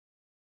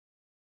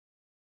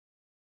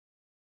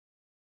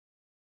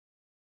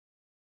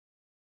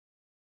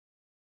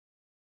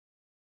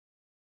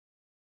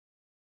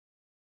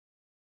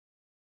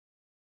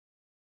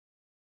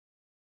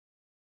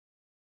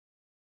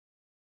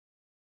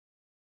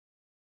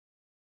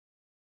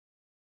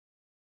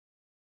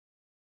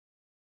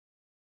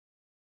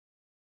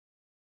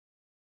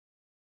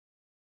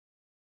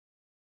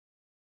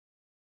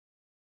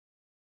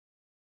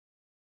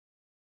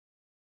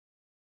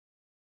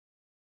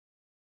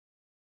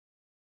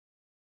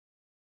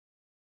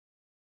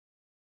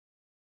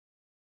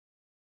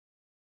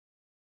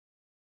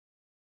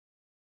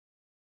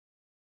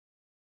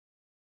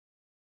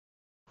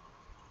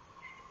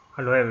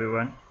Hello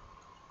everyone,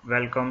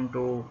 welcome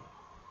to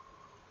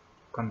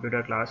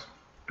computer class.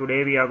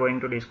 Today we are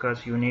going to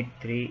discuss Unit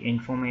 3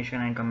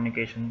 Information and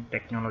Communication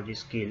Technology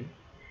skill.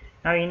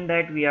 Now in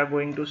that we are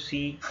going to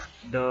see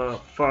the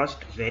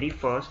very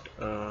first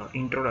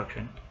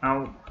introduction.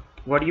 Now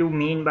what do you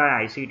mean by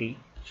ICT?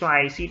 So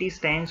ICT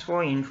stands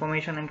for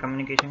Information and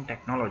Communication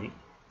Technology,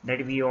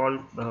 that we all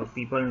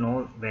people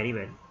know very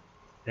well,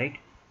 right?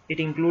 It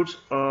includes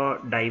a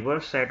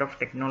diverse set of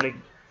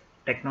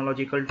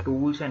technological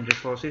tools and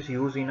resources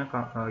used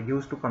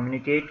to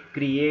communicate,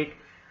 create,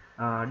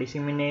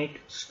 disseminate,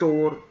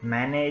 store,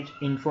 manage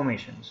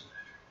informations.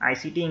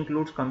 ICT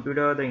includes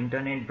computer, the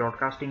internet,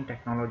 broadcasting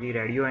technology,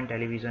 radio and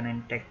television,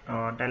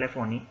 and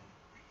telephony.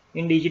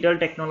 In digital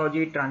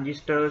technology,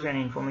 transistors and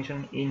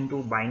information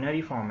into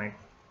binary format.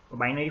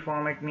 Binary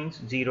format means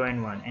 0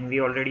 and 1, and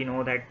we already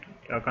know that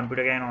a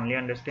computer can only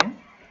understand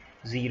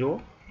 0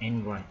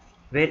 and 1,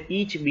 where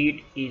each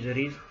bit is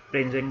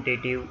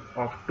representative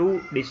of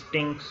two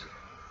distinct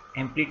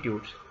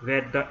amplitudes,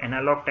 where the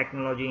analog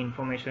technology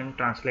information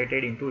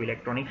translated into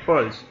electronic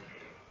pulse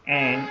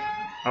and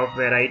a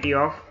variety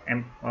of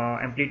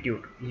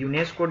amplitude.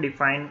 UNESCO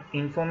defined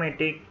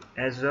informatics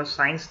as a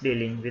science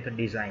dealing with a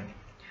design.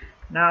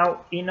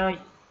 Now in a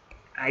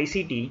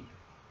ICT,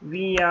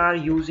 we are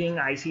using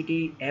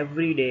ICT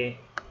every day,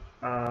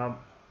 uh,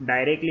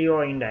 directly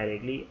or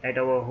indirectly, at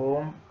our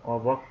home or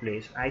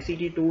workplace.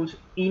 ICT tools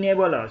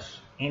enable us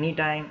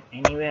anytime,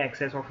 anywhere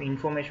access of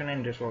information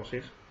and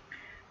resources.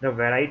 The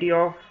variety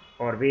of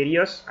or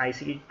various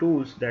ICT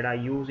tools that are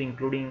used,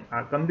 including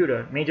our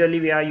computer. Majorly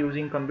we are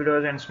using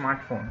computers and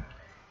smartphone,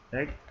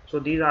 right? So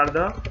these are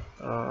the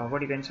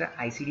what you can say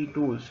ICT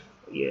tools.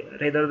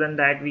 Rather than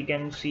that, we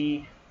can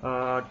see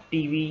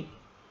TV,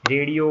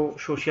 radio,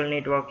 social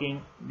networking.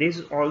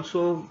 This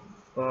also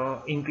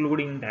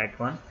including that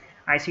one.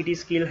 ICT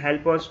skill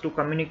help us to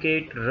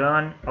communicate,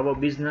 run our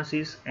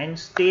businesses, and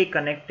stay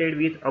connected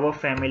with our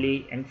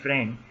family and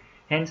friend.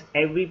 Hence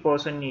every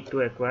person need to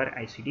acquire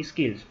ICT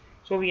skills.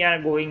 So we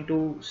are going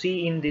to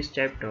see in this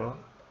chapter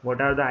what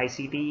are the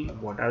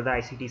ICT, what are the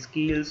ICT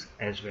skills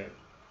as well,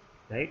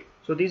 right?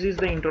 So this is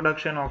the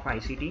introduction of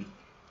ICT.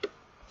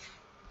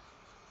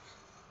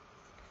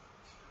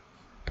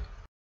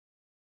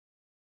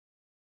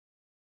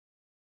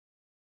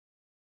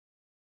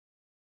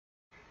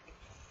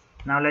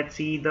 Now let's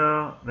see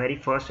the very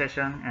first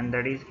session, and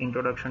that is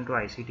introduction to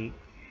ICT.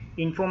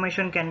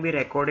 Information can be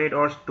recorded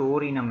or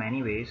stored in a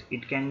many ways.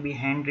 It can be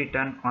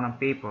handwritten on a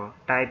paper,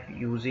 typed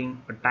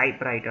using a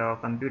typewriter or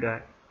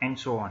computer, and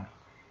so on.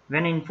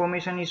 When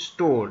information is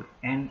stored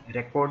and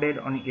recorded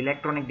on an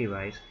electronic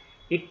device,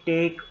 it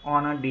takes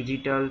on a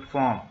digital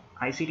form.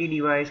 ICT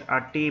devices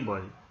are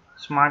table,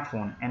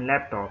 smartphone, and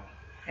laptop,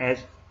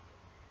 as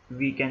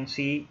we can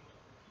see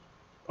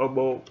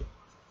above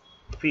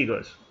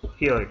figures.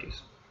 Here it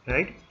is,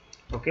 right?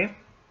 Okay.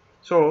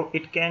 So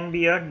it can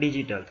be a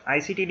digital.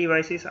 ICT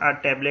devices are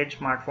tablet,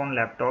 smartphone,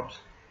 laptops.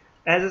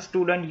 As a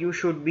student, you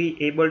should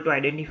be able to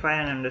identify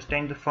and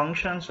understand the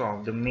functions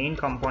of the main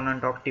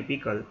component of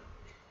typical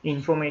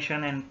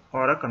information and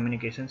or a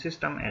communication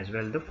system, as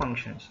well the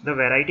functions. The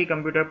variety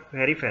computer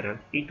peripheral,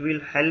 it will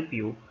help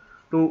you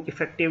to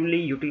effectively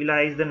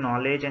utilize the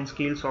knowledge and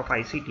skills of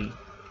ICT.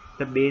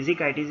 The basic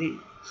ITC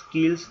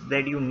skills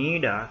that you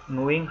need are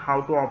knowing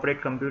how to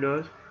operate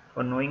computers,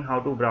 or knowing how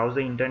to browse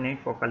the internet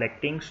for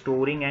collecting,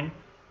 storing, and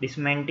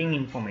dismantling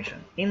information.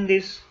 In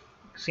this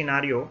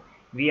scenario,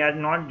 we are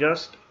not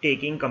just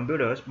taking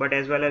computers, but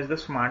as well as the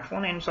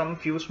smartphone and some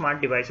few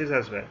smart devices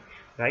as well,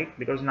 right?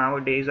 Because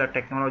nowadays our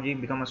technology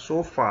becomes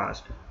so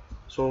fast,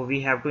 so we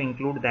have to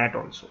include that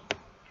also.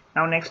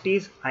 Now next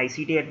is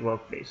ICT at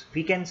workplace.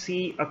 We can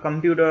see a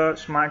computer,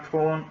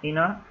 smartphone in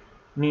a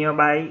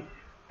nearby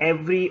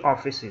every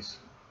offices.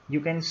 You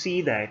can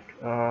see that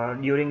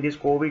during this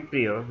COVID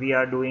period we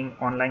are doing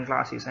online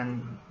classes,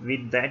 and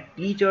with that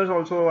teachers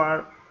also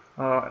are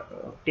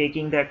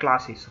taking their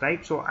classes,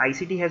 right? So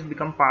ICT has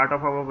become part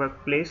of our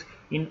workplace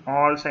in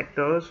all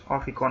sectors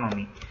of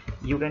economy.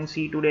 You can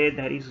see today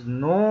there is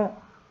no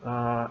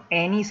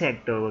any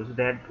sectors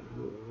that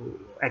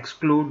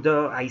exclude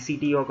the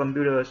ICT or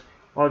computers,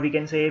 or we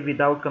can say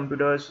without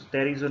computers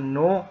there is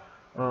no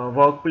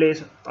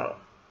workplace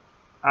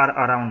are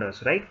around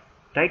us, right?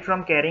 Right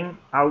from carrying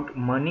out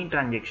money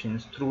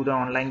transactions through the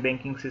online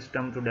banking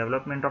system to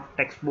development of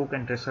textbook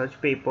and research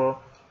paper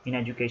in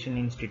education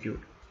institute.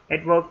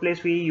 At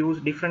workplace, we use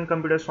different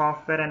computer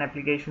software and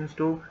applications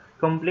to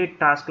complete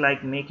tasks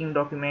like making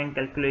document,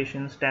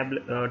 calculations,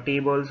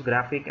 tables,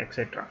 graphic,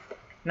 etc.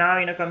 Now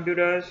in a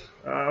computers,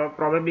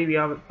 probably we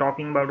are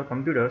talking about the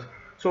computers.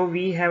 So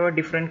we have a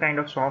different kind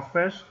of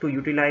softwares to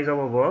utilize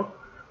our work.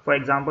 For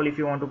example, if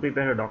you want to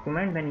prepare a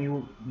document, then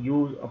you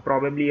use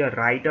probably a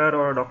writer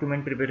or a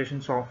document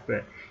preparation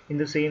software. In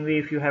the same way,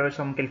 if you have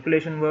some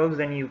calculation works,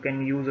 then you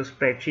can use a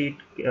spreadsheet,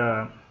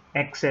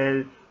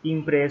 Excel,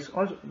 Impress,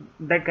 or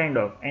that kind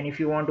of. And if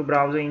you want to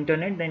browse the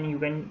internet, then you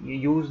can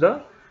use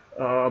the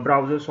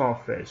browser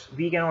softwares.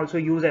 We can also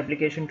use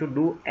application to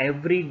do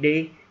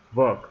everyday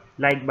work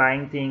like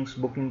buying things,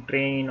 booking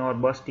train or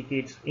bus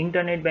tickets,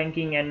 internet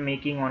banking and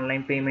making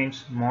online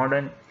payments.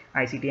 Modern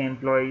ICT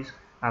employs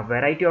a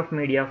variety of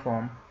media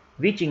form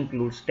which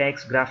includes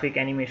text, graphic,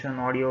 animation,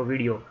 audio,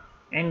 video.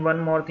 And one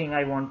more thing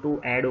I want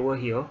to add over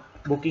here,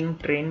 booking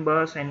train,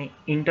 bus and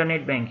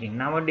internet banking.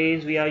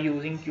 Nowadays we are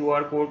using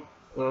QR code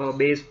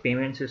based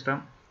payment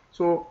system.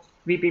 So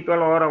we people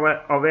are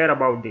aware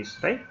about this,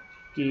 right?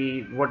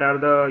 What are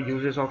the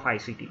uses of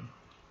ICT?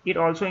 It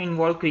also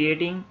involves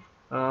creating,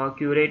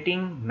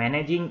 curating,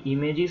 managing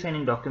images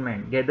and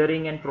document,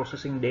 gathering and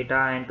processing data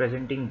and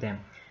presenting them,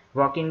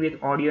 working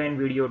with audio and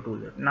video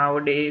tools.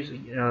 Nowadays,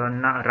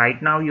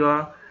 right now you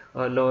are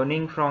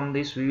learning from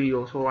this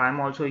video, so I'm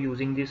also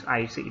using this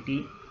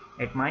ICT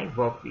at my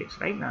workplace.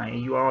 Right now,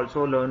 you are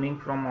also learning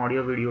from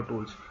audio video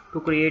tools to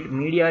create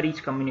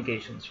media-rich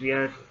communications. We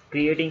are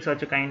creating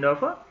such a kind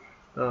of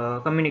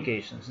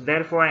communications.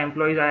 Therefore,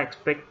 employees are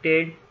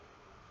expected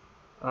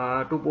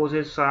to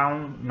possess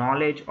sound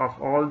knowledge of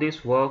all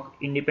this work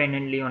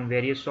independently on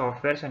various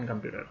softwares and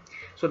computer.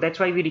 So that's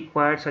why we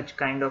require such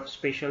kind of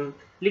special,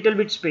 little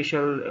bit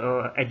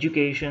special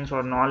educations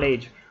or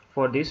knowledge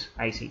for this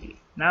ICT.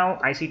 Now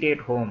ICT at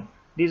home.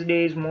 These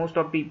days most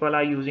of people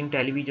are using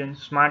television,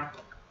 smart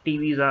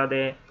TVs are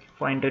there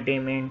for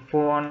entertainment,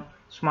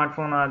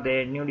 smartphone are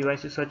there, new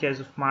devices such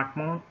as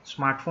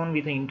smartphone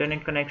with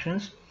internet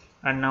connections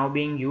are now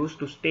being used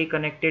to stay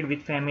connected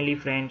with family,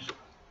 friends.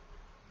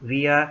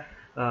 we are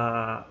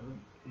uh,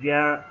 we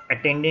are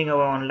attending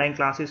our online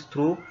classes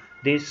through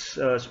this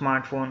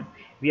smartphone.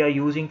 We are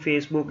using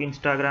Facebook,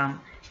 Instagram,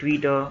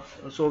 Twitter,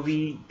 so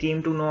we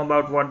came to know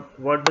about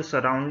what the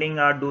surrounding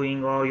are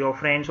doing or your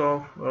friends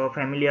or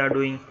family are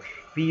doing.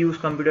 We use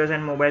computers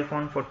and mobile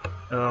phone for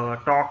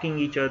talking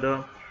each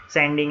other,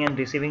 sending and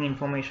receiving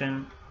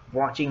information,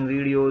 watching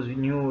videos,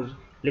 news,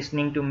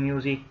 listening to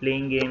music,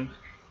 playing games.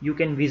 You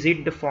can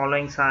visit the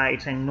following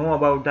sites and know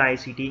about the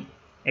ICT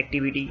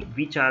activity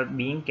which are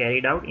being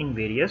carried out in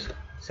various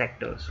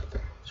sectors.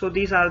 So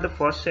these are the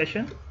first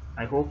session.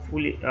 I hope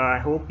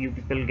you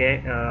people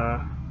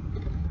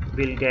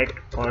will get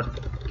or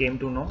came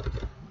to know.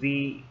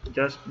 We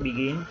just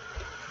begin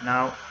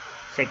now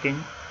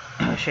second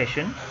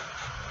session.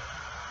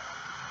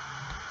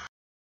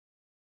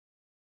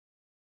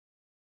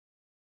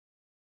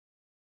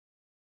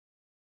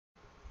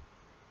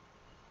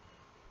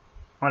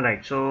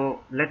 Alright, so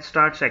let's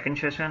start second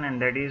session,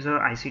 and that is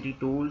ICT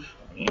tools.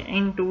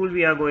 In tool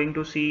we are going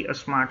to see a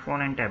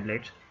smartphone and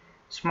tablets.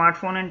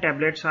 Smartphone and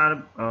tablets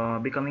are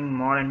becoming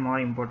more and more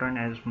important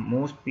as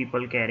most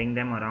people carrying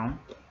them around.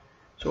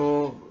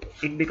 So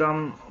it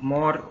become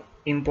more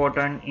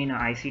important in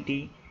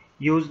ICT.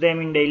 Use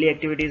them in daily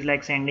activities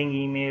like sending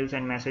emails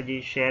and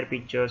messages, share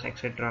pictures,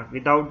 etc.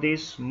 Without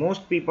this,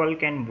 most people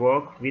can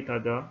work with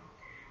other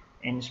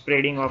and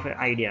spreading of an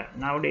idea.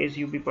 Nowadays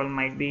you people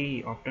might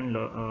be often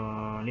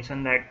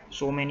listen that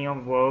so many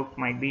of work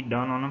might be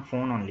done on a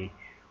phone only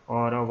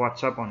or a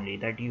WhatsApp only,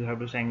 that you have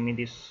to send me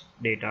this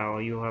data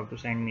or you have to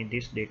send me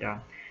this data.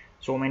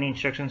 So many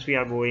instructions we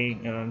are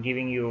going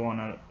giving you on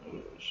a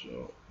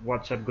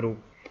WhatsApp group.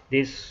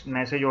 This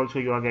message also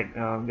you are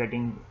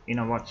getting in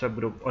a WhatsApp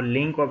group, or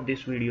link of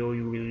this video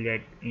you will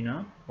get in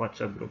a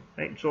WhatsApp group,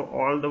 right? So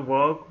all the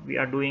work we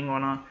are doing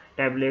on a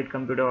tablet,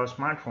 computer or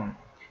smartphone,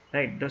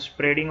 right? The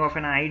spreading of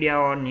an idea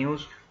or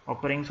news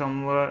occurring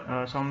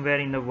somewhere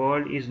in the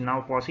world is now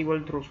possible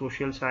through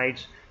social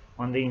sites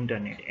on the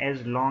internet.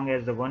 As long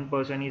as the one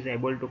person is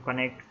able to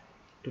connect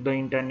to the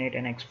internet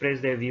and express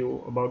their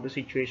view about the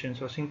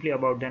situations or simply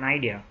about an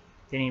idea,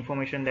 then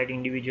information that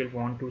individual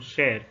want to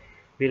share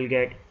will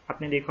get.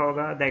 आपने देखा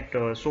होगा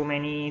that so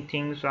many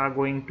things are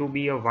going to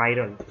be a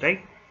viral,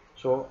 right?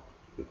 So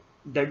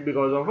that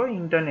because of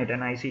internet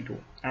and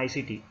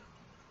ICT.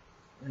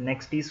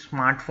 Next is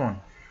smartphone.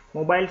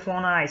 Mobile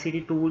phone are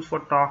ICT tools for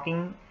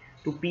talking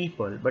to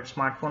people, but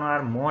smartphone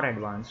are more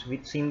advanced.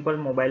 With simple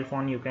mobile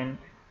phone, you can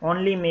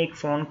only make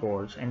phone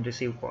calls and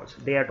receive calls.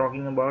 They are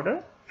talking about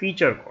a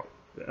feature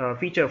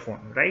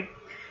phone, right?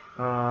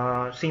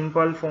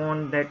 Simple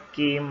phone that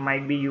came,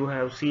 might be you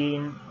have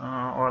seen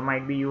or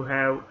might be you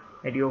have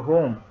at your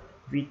home,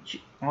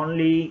 which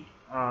only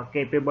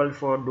capable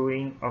for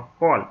doing a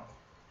call,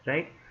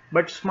 right?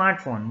 But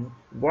smartphone,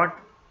 what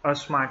a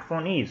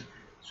smartphone is.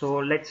 So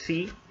let's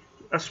see.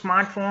 A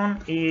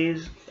smartphone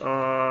is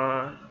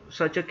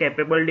such a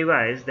capable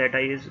device that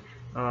is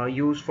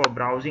used for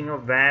browsing a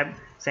web,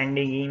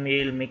 sending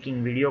email,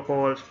 making video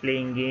calls,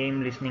 playing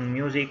game, listening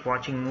music,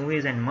 watching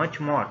movies and much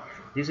more.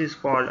 This is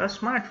called a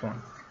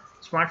smartphone.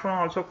 Smartphone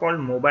also called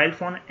mobile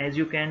phone, as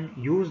you can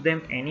use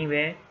them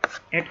anywhere,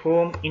 at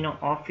home, in an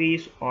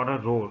office or a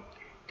road.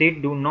 They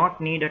do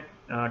not need a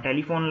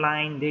telephone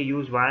line. They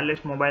use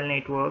wireless mobile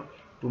network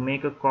to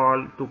make a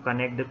call, to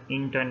connect the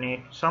internet.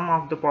 Some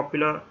of the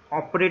popular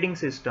operating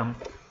system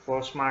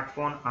for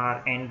smartphone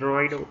are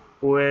Android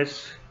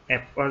OS,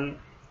 Apple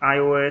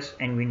iOS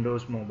and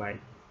Windows Mobile.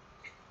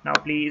 Now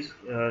please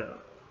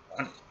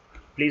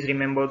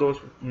remember those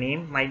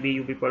names. Might be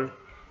you people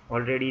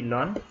already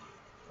learn.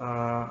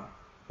 uh,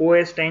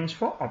 OS stands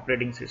for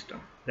operating system,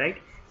 right?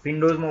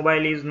 Windows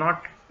Mobile is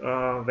not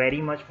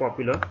very much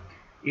popular.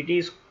 It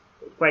is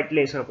quite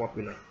lesser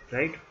popular,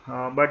 right?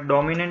 But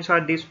dominants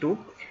are these two,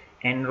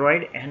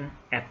 Android and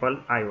Apple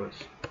iOS.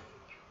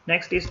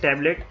 Next is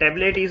tablet.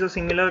 Tablet is a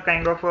similar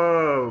kind of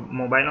a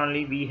mobile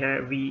only.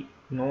 We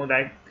know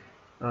that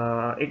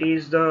it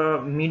is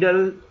the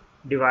middle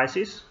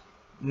devices.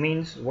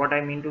 Means what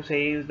I mean to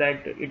say is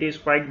that it is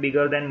quite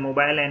bigger than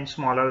mobile and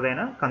smaller than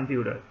a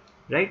computer,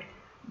 right?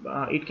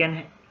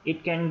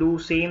 It can do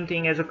same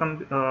thing as a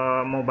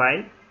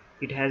mobile.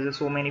 It has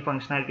so many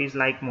functionalities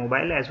like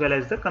mobile as well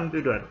as the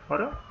computer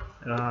or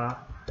a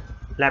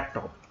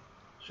laptop.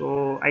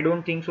 So I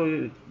don't think so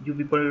you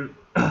people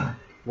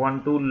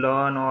want to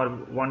learn or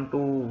want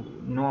to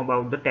know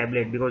about the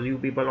tablet, because you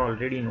people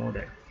already know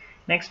that.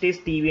 Next is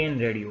TV and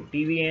radio.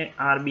 TV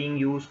are being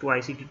used to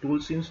ICT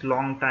tools since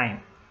long time.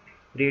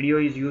 Radio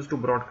is used to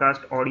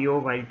broadcast audio,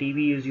 while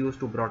TV is used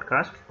to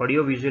broadcast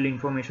audio visual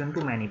information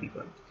to many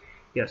people.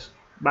 Yes,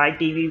 by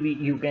TV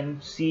you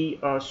can see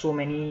so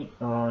many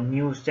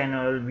news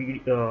channel,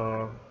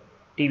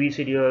 TV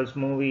serials,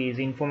 movies,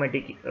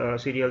 informatic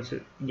serials,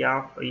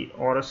 yeah,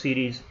 or a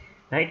series,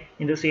 right?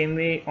 In the same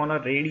way, on a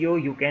radio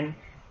you can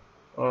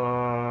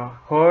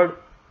heard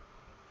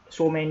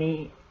so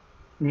many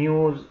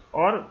news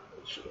or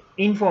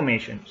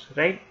informations,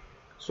 right?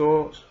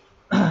 So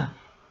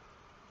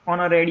on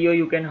a radio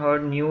you can hear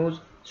news,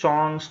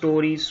 songs,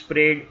 stories,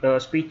 spread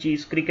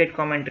speeches, cricket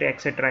commentary,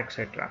 etc.,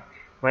 etc.,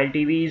 while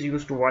TV is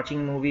used to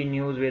watching movie,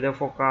 news, weather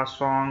forecast,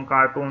 song,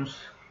 cartoons,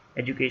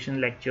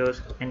 education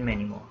lectures, and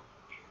many more.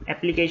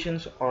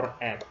 Applications or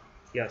app.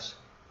 Yes,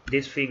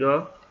 this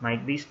figure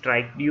might be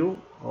strike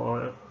you,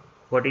 or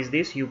what is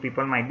this, you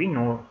people might be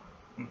know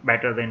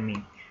better than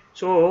me.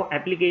 So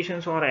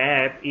applications or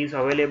app is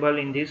available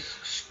in these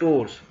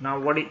stores. Now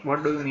what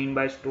do you mean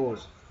by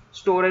stores?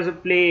 Store is a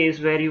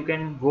place where you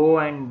can go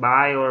and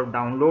buy or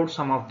download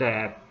some of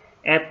the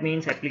app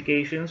means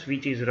applications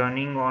which is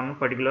running on a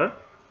particular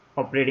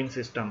operating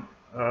system.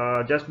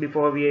 Just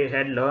before we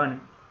had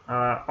learned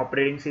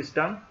operating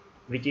system,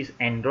 which is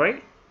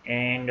Android,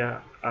 and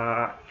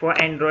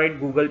for Android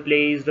Google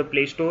Play is the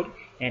Play Store,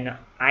 and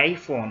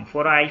iPhone,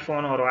 for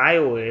iPhone or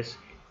iOS,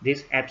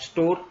 this App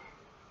Store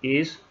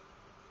is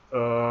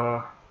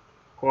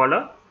called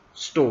a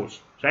stores,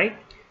 right?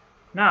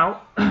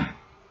 Now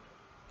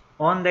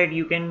on that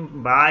you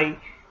can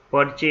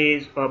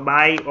purchase or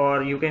buy,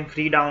 or you can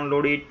free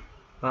download it.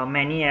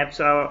 Many apps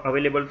are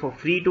available for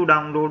free to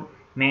download,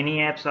 many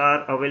apps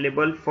are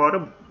available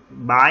for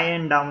buy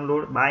and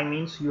download. Buy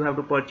means you have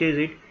to purchase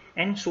it,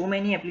 and so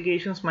many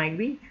applications might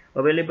be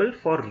available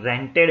for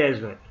rented as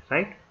well,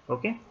 right?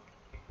 Okay,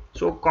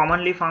 so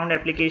commonly found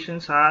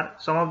applications are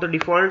some of the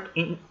default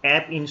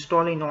app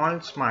installed in all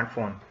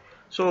smartphone.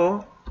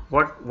 So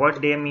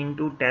what they mean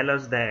to tell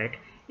us that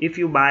if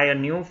you buy a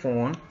new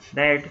phone,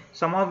 that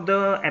some of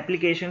the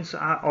applications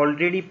are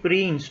already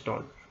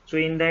pre-installed. So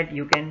in that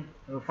you can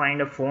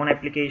find a phone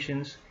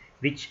applications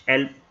which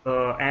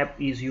app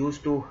is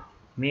used to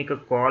make a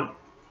call.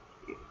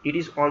 It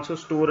is also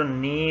store a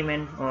name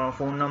and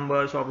phone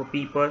numbers of a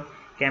people,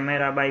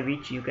 camera by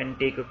which you can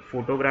take a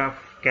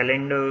photograph,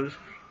 calendars,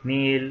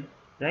 mail,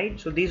 right?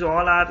 So these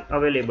all are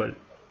available.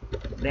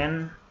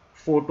 Then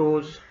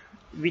photos,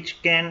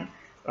 which can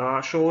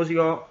shows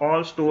your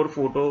all store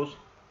photos,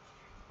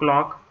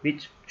 clock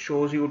which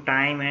shows you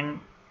time and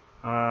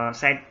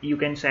you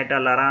can set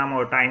alarm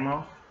or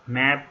timer,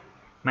 map,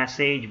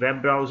 message,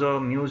 web browser,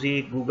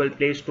 music, Google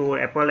Play Store,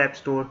 Apple App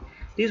Store.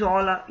 These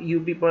all are, you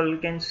people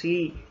can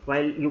see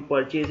while you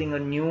purchasing a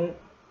new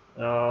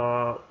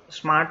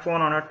smartphone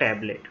on a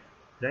tablet,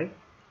 right?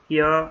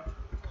 Here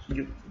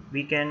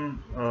we can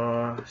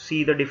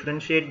see the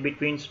differentiate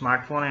between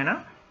smartphone and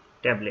a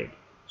tablet.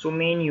 So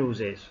main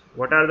uses,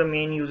 what are the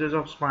main uses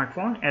of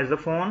smartphone? As the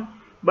phone,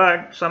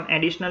 but some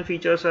additional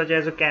features such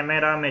as a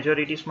camera.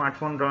 Majority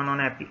smartphone run on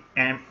Apple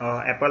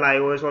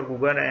iOS or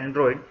Google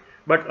Android,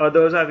 but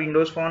others are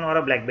Windows Phone or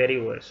a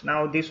BlackBerry OS.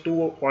 Now these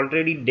two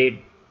already did,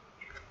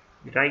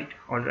 right?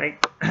 All right.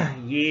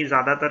 ये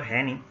ज़्यादातर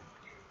है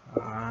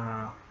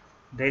नहीं.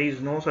 There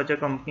is no such a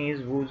companies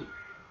who's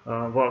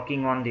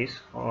working on this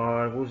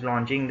or who's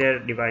launching their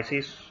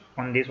devices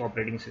on this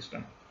operating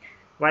system.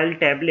 While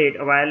tablet,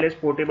 a wireless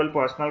portable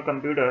personal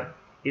computer,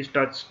 is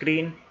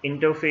touchscreen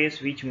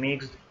interface which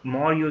makes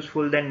more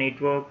useful than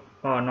network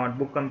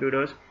notebook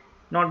computers.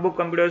 Notebook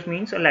computers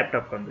means a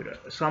laptop computer.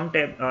 Some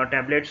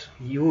tablets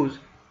use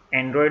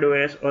Android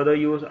OS, other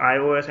use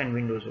iOS and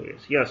Windows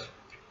OS. Yes,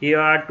 here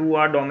are two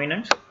are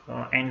dominants,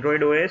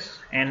 Android OS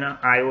and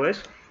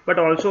iOS, but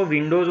also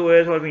Windows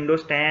OS or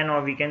Windows 10,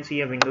 or we can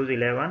see a Windows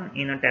 11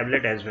 in a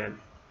tablet as well,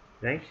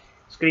 right?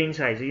 Screen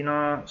size, in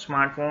a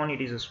smartphone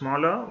it is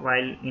smaller,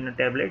 while in a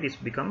tablet it's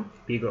become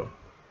bigger.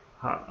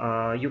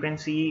 You can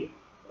see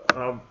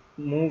a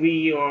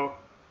movie or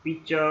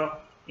picture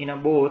in a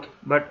both,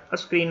 but a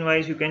screen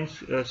wise you can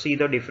see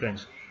the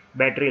difference.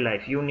 Battery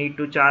life, you need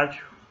to charge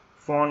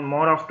phone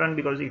more often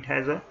because it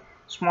has a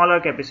smaller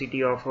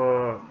capacity of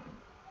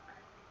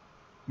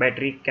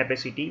battery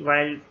capacity,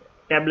 while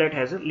tablet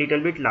has a little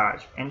bit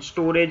large, and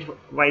storage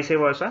vice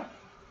versa,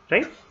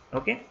 right?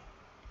 Okay,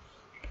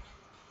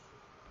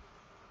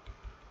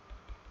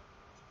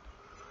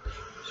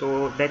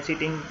 so that's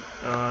it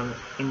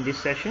in this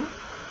session.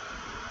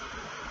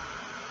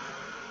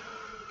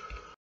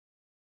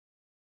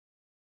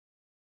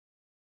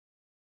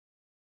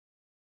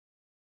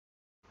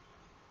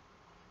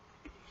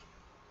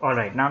 All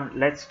right, now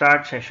let's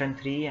start session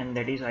 3, and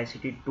that is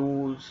ICT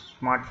tools,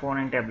 smartphone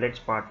and tablets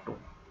part 2.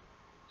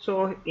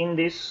 So in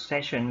this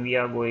session we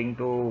are going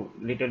to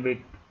little bit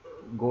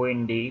go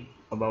in deep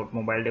about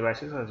mobile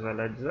devices as well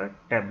as the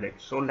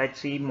tablets. So let's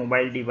see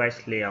mobile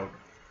device layout.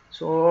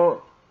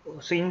 So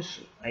since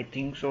I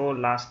think so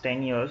last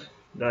 10 years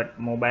that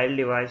mobile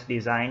device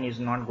design is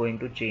not going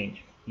to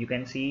change. You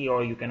can see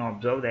or you can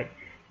observe that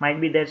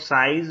might be their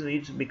size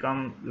it's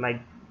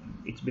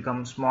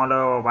become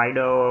smaller or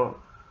wider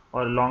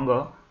or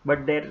longer,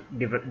 but their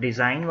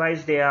design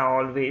wise they are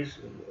always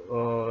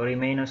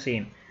remain the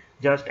same.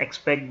 Just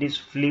expect this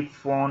flip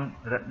phone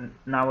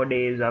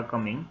nowadays are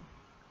coming.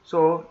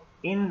 So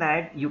in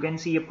that you can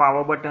see a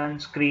power button,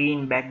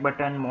 screen, back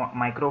button,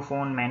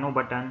 microphone, menu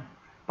button.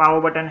 Power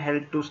button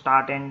help to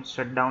start and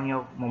shut down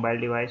your mobile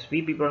device.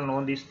 We people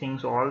know these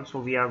things all, so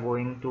we are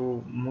going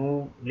to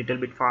move little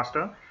bit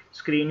faster.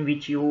 Screen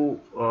which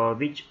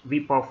we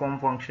perform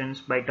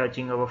functions by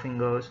touching our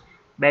fingers.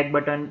 Back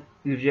button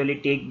usually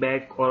take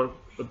back or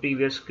a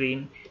previous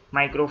screen.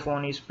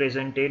 Microphone is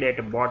presented at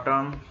the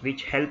bottom,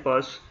 which help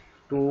us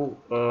to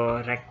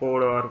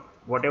record or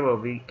whatever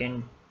we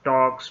can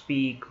talk,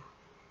 speak.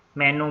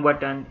 Menu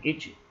button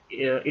it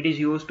is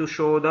used to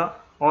show the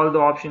all the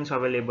options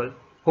available.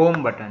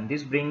 Home button,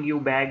 this bring you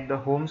back the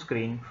home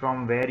screen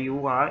from where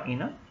you are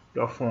in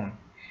your phone.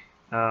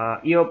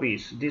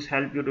 Earpiece, this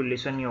help you to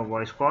listen your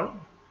voice call,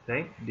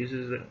 right? This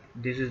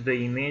is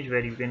the image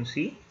where you can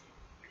see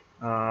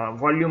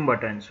volume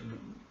buttons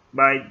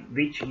by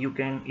which you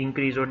can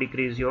increase or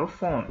decrease your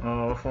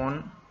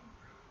phone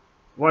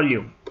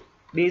volume.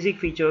 Basic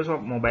features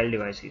of mobile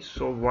devices.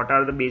 So what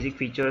are the basic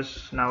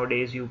features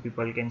nowadays? You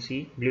people can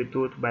see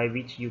Bluetooth, by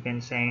which you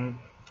can send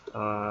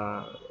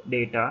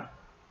data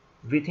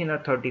within a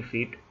 30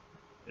 feet,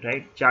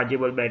 right?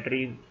 Chargeable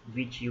battery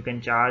which you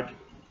can charge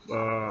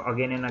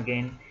again and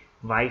again.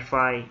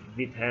 Wi-Fi,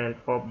 with help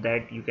of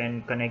that you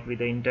can connect with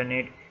the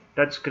internet.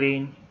 Touch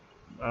screen,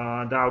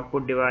 the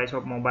output device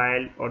of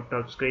mobile or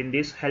touch screen,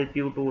 this help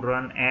you to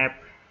run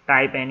app,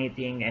 type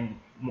anything, and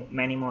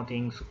many more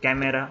things.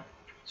 Camera,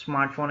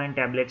 smartphone and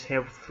tablets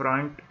have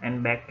front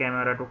and back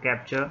camera to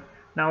capture.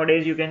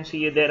 Nowadays you can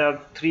see there are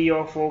 3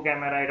 or 4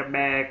 camera at the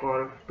back,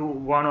 or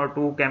 1 or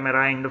 2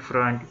 camera in the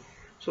front.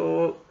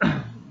 So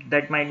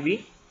that might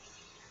be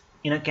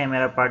in a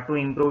camera part to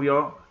improve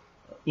your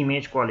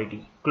image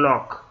quality.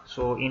 Clock,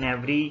 so in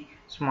every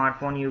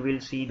smartphone you will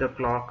see the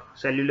clock.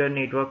 Cellular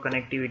network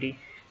connectivity,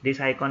 this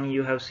icon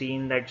you have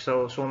seen that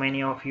so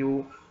many of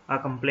you are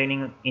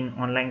complaining in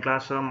online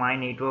class, so my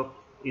network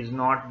is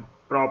not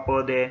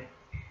proper there.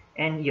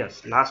 And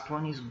yes, last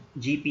one is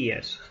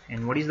GPS.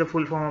 And what is the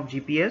full form of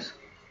GPS?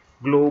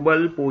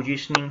 Global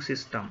Positioning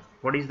System.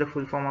 What is the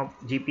full form of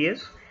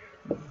GPS?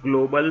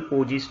 Global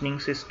Positioning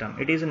System.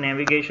 It is a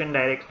navigation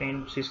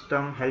direction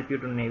system, help you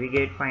to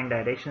navigate, find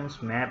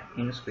directions, map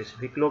in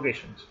specific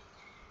locations.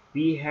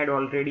 We had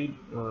already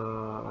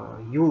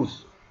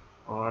used,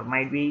 or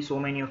might be so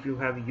many of you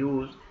have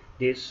used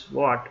this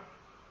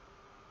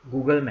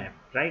Google Map,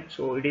 right?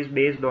 So it is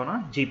based on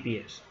a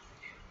GPS.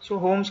 So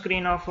home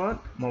screen of a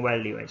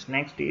mobile device.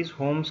 Next is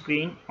home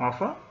screen of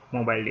a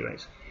mobile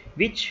device.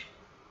 Which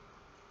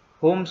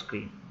home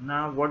screen?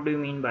 Now what do you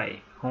mean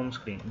by home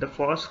screen? The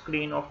first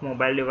screen of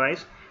mobile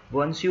device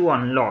once you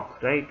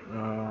unlock, right?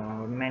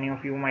 Many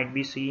of you might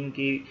be seeing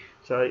ki,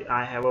 sir,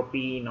 I have a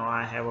pin, or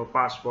I have a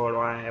password,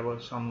 or I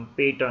have some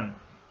pattern.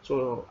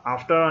 So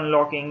after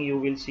unlocking you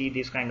will see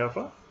this kind of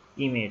a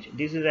image.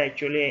 This is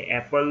actually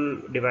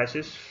Apple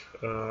devices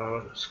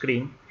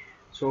screen.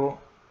 So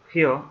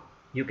here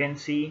you can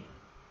see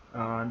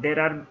there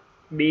are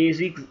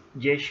basic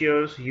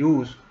gestures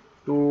used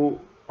to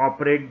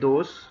operate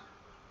those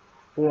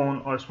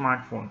phone or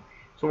smartphone.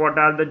 So what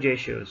are the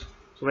gestures?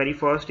 So very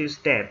first is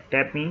tap.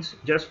 Tap means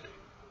just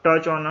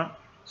touch on a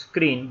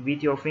screen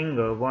with your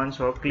finger once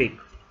or click.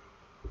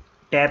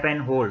 Tap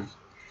and hold,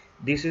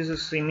 this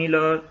is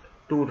similar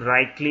to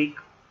right click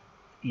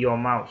your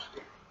mouse.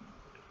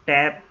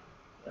 Tap,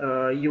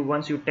 you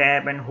once you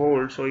tap and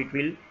hold, so it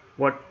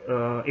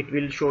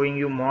will showing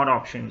you more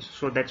options.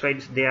 So that's why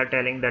they are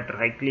telling that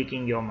right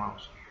clicking your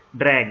mouse.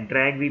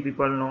 Drag we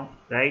people know,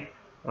 right?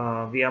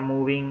 We are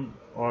moving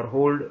or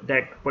hold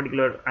that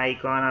particular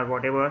icon or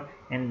whatever,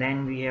 and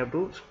then we have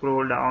to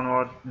scroll down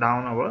or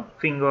down our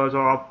fingers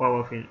or up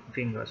our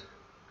fingers.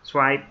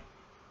 Swipe,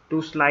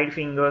 to slide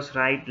fingers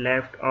right,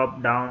 left,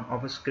 up, down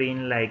of a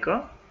screen like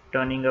a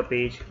turning a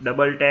page.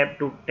 Double tap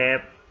to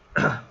tap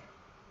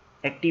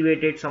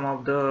activated some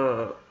of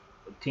the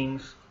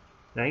things,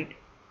 right?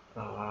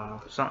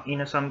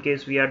 In some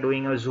case we are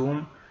doing a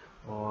zoom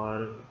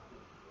or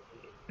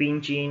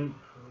pinch in,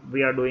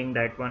 we are doing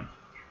that one.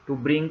 to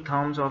bring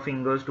thumbs or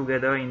fingers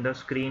together in the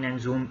screen and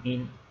zoom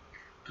in.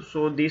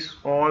 So this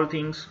all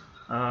things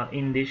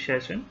in this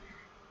session.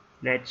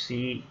 Let's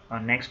see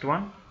next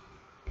one.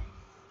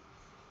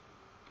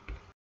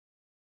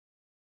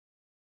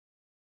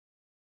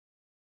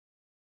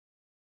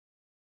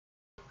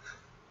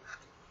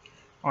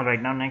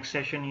 Alright, now next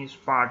session is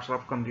parts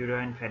of computer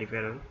and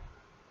peripheral.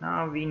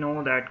 Now we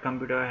know that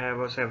computer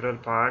have several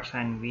parts,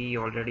 and we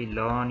already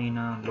learn in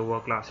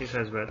lower classes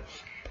as well,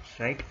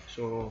 right?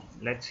 So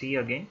let's see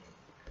again.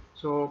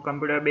 So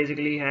computer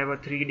basically have a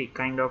three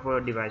kind of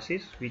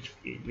devices, which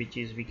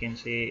is, we can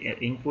say,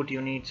 input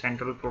unit,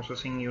 central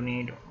processing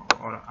unit,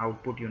 or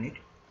output unit,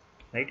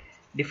 right?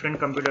 Different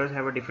computers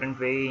have a different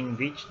way in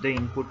which the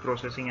input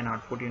processing and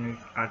output unit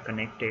are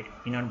connected.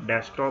 In a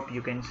desktop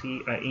you can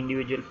see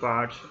individual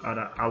parts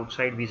are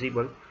outside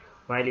visible,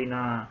 while in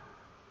a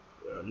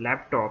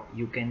laptop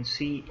you can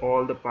see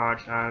all the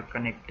parts are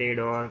connected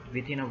or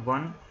within a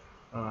one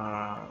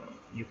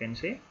you can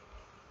say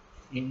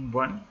in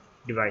one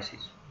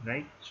devices,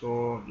 right?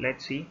 So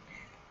let's see.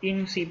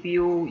 In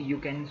CPU you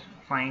can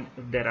find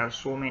there are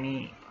so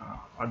many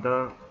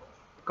other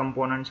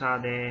components are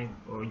there,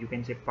 or you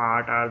can say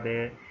part are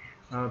there.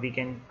 We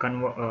can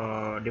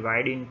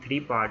divide in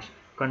three parts: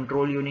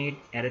 control unit,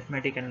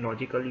 arithmetic and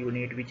logical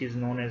unit, which is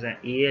known as an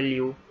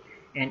ALU,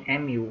 and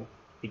MU,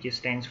 which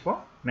stands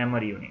for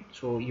memory unit.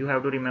 So you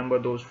have to remember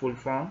those full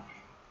form: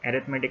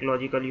 arithmetic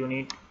logical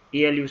unit,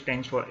 ALU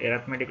stands for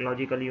arithmetic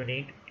logical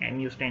unit,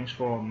 MU stands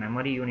for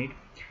memory unit.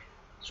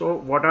 So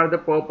what are the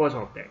purpose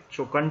of that?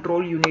 So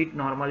control unit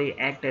normally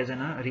act as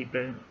a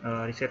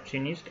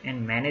receptionist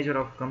and manager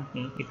of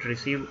company. It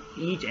receive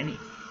each and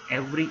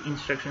every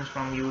instructions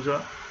from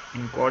user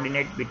and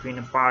coordinate between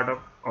a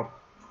of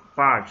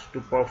parts to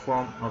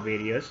perform a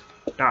various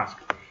task.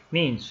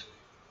 Means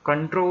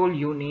control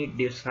unit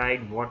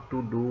decide what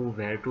to do,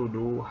 where to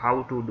do,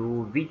 how to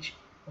do, which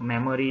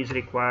memory is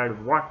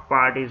required, what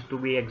part is to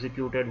be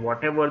executed,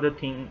 whatever the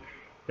thing,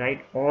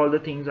 right? All the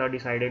things are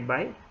decided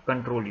by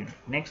control unit.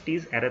 Next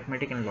is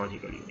arithmetic and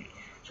logical unit.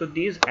 So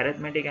these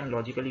arithmetic and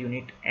logical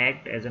unit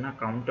act as an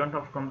accountant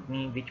of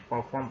company, which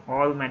perform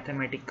all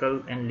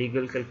mathematical and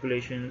legal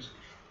calculations.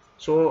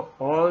 So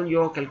all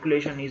your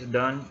calculation is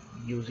done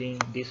using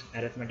this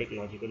arithmetic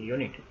logical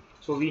unit.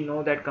 So we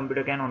know that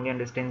computer can only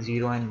understand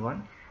 0 and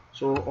 1.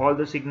 So all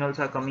the signals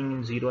are coming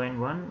in 0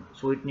 and 1.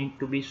 So it need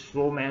to be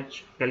so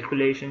much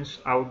calculations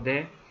out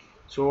there.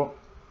 So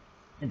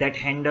that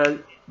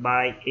handled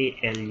by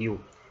ALU.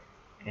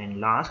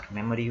 And last,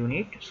 memory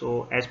unit.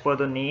 So as per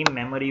the name,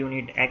 memory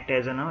unit act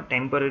as a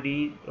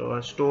temporary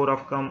store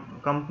of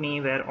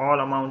company where all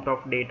amount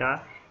of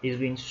data is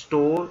being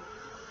stored.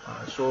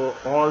 So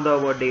all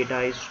our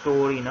data is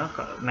stored in a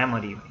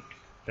memory unit,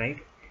 right?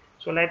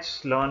 So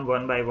let's learn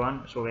one by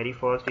one. So very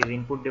first is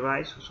input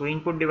device. So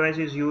input device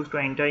is used to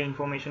enter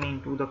information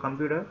into the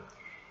computer.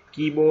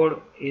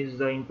 Keyboard is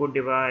the input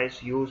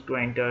device used to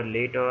enter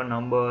later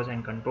numbers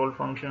and control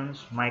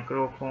functions.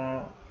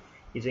 Microphone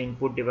is an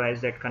input device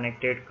that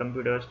connected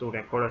computers to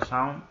record a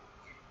sound.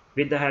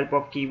 With the help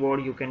of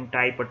keyboard you can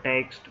type a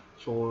text,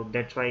 so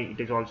that's why it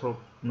is also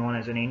known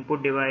as an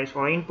input device,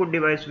 or input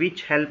device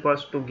which help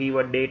us to give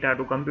a data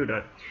to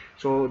computer.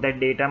 So that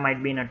data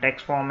might be in a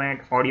text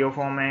format, audio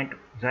format,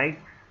 right,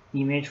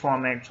 image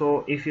format.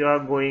 So if you are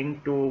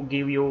going to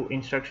give you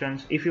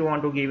instructions, if you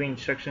want to give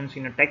instructions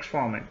in a text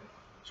format,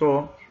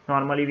 so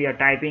normally we are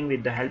typing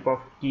with the help of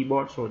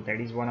keyboard, so that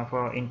is one of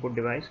our input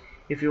device.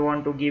 If you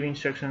want to give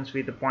instructions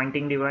with a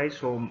pointing device,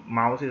 so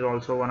mouse is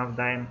also one of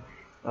them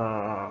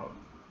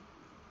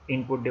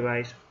input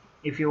device.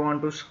 If you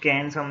want to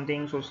scan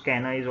something, so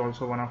scanner is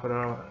also one of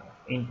the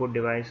input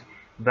device.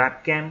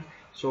 Webcam,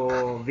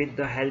 so with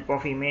the help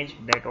of image,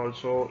 that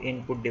also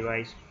input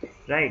device,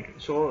 right?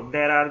 So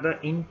there are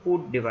the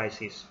input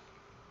devices.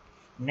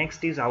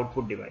 Next is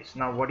output device.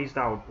 Now what is the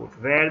output?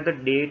 Where the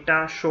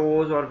data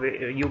shows, or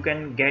where you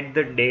can get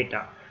the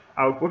data.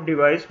 Output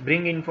device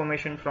bring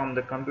information from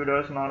the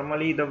computers.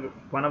 Normally the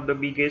one of the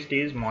biggest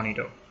is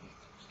monitor,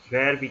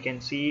 where we can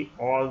see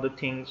all the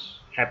things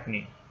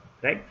happening,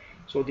 right?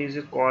 So this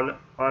is called,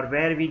 or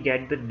where we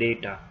get the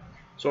data.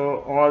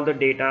 So all the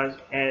data,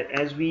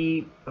 as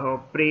we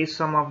press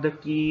some of the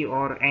key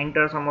or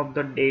enter some of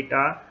the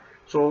data,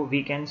 so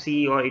we can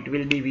see, or it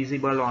will be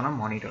visible on a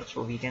monitor.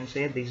 So we can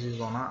say this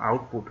is on a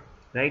output,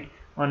 right?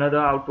 Another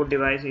output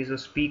device is a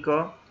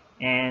speaker,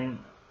 and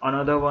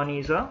another one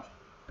is a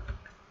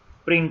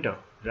printer,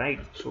 right?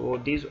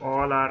 So these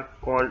all are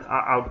called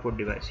output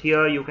device.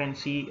 Here you can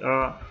see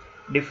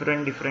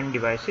different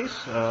devices,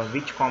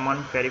 which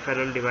common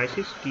peripheral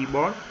devices: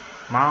 keyboard,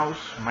 mouse,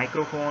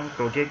 microphone,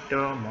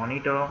 projector,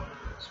 monitor,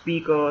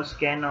 speaker,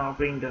 scanner,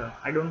 printer.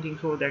 I don't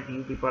think so that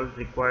you people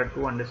required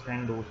to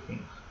understand those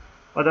things.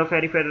 Other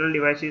peripheral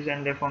devices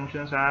and their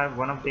functions are,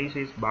 one of these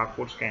is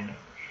barcode scanner.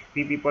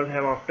 We people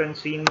have often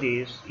seen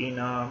this in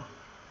a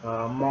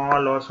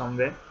mall or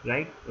somewhere,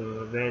 right?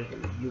 Where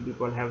you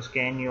people have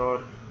scanned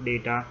your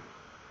data,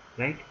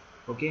 right?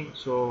 Okay,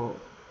 so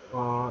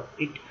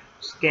it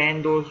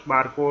scan those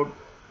barcode,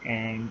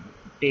 and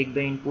take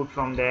the input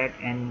from that,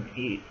 and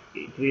it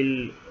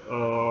will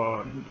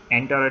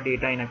enter a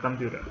data in a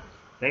computer,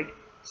 right?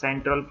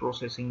 Central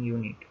processing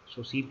unit,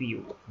 so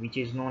CPU, which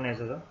is known as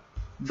the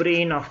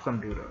brain of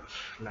computers,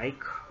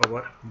 like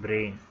our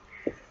brain.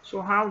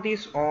 So how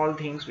these all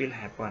things will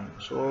happen?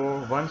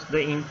 So once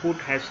the input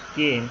has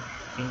came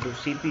into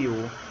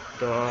CPU,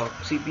 the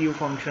CPU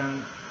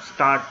function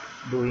start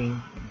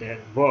doing their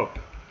work.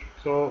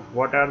 So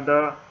what are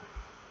the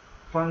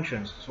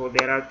functions? So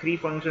there are three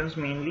functions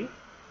mainly.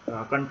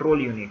 Control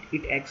unit,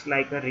 it acts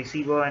like a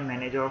receiver and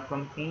manager of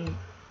company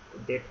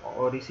that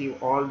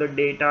receive all the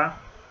data,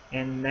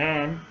 and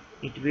then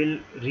it will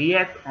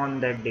react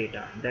on that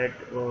data, that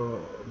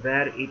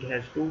where it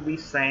has to be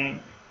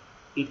sent,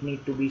 it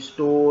need to be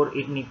stored,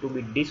 it need to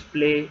be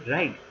displayed,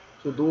 right?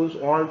 So those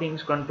all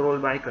things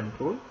controlled by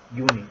control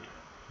unit.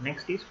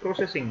 Next is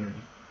processing unit.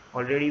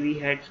 Already we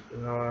had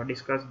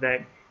discussed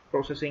that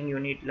processing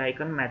unit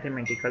like a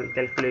mathematical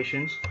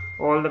calculations.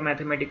 All the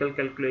mathematical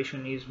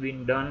calculation is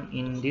being done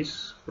in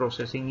this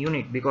processing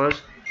unit,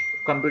 because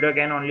computer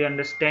can only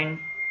understand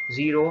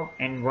 0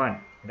 and 1,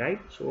 right?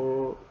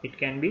 So it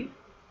can be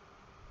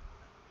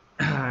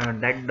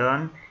that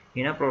done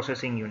in a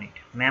processing unit.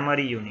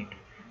 Memory unit,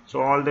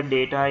 so all the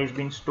data is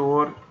being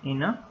stored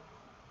in a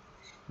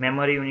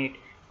memory unit.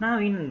 Now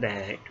in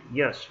that,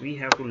 yes, we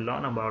have to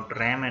learn about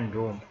RAM and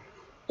ROM.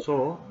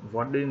 So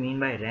what do you mean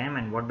by RAM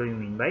and what do you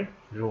mean by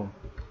ROM?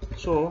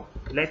 So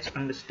let's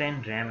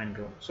understand RAM and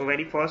ROM. So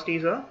very first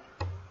is a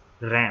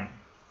RAM.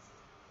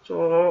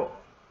 So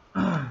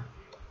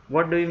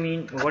what do you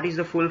mean, what is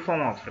the full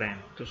form of RAM?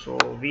 So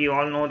we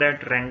all know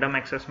that random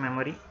access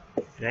memory,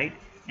 right?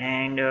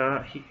 And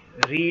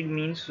read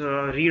means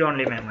read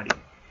only memory.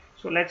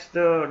 So let's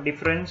the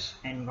difference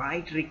and why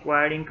it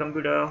required in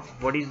computer,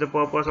 what is the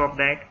purpose of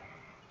that.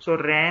 So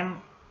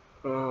RAM,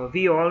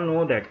 we all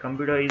know that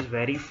computer is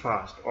very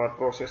fast, or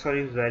processor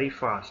is very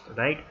fast,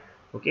 right?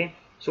 Okay,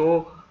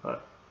 so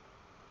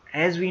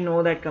as we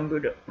know that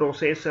computer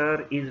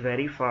processor is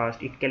very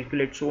fast, it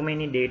calculates so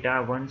many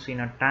data once in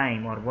a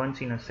time or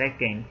once in a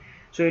second,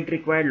 so it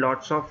required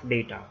lots of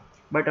data.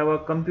 But our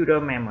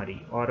computer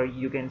memory, or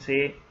you can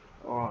say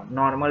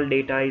normal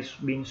data, is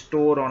being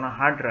stored on a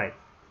hard drive,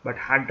 but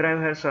hard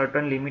drive has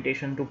certain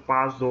limitation to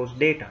pass those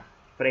data.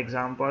 For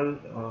example,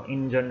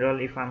 in general,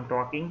 if I'm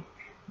talking,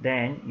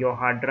 then your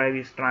hard drive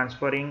is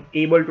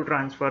able to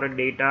transfer a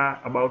data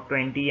about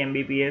 20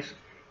 Mbps.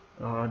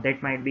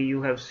 That might be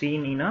you have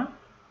seen in a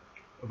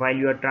while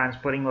you are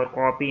transferring or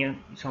copying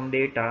some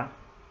data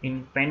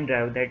in pen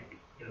drive, that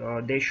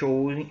they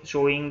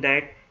showing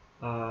that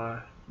uh,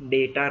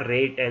 data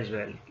rate as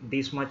well,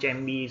 this much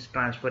MB is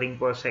transferring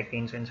per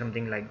seconds and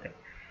something like that.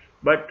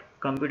 But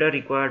computer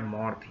required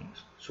more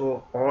things,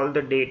 so all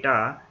the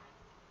data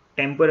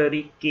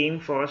temporary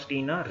came first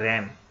in a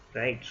RAM,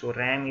 right? So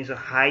RAM is a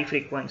high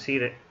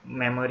frequency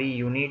memory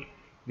unit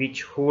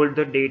which hold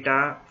the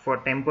data for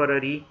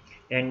temporary,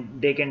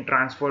 and they can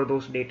transfer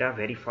those data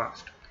very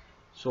fast.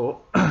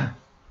 So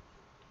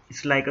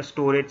it's like a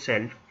storage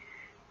self.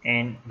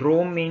 And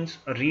ROM means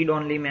read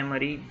only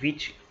memory,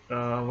 which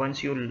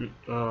once you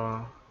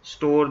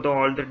store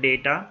all the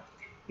data,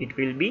 it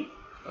will be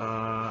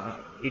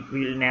it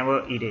will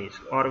never erase,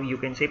 or you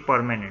can say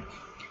permanent.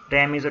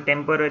 RAM is a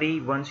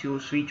temporary, once you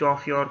switch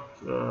off your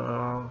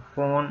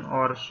phone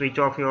or switch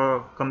off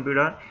your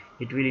computer,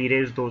 it will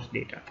erase those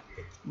data.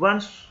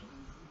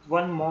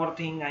 One more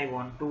thing I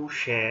want to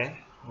share,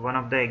 one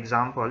of the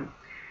example.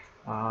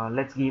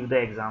 Let's give the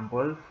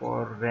example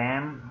for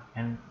RAM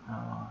and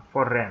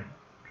for RAM.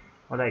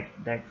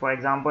 Alright, that for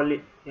example,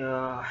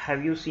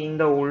 have you seen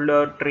the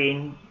older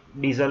train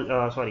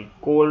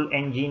coal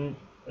engine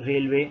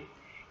railway,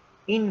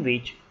 in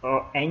which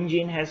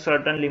engine has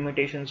certain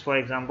limitations, for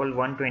example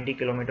 120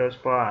 kilometers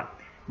per hour,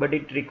 but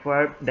it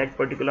required that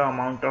particular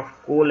amount of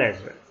coal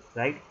as well,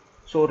 right?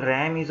 So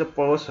RAM is a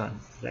person,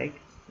 right?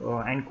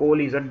 And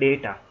coal is a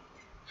data.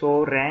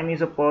 So RAM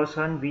is a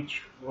person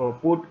which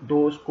put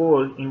those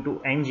coal into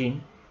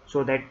engine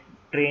so that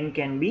train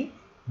can be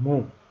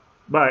moved.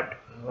 But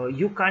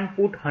you can't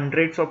put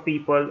hundreds of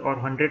people or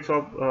hundreds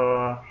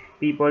of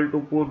people to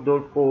put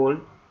those coal,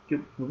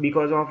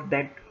 because of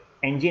that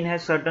engine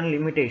has certain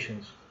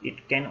limitations.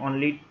 It can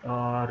only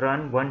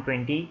run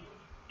 120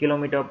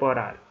 kilometer per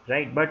hour,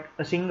 right? But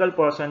a single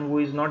person who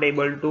is not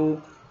able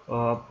to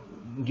uh,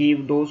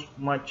 give those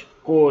much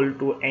coal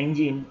to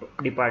engine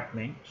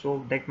department,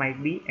 so that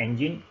might be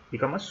engine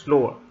become a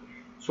slower.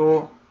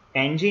 So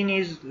engine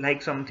is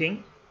like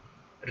something,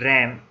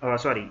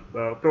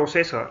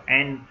 processor,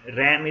 and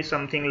RAM is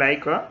something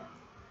like a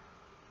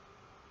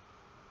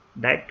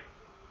that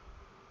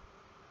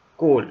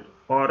coal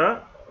or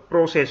a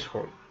process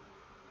hole.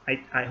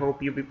 I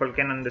hope you people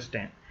can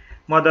understand.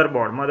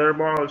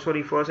 Motherboard also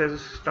refers as a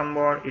system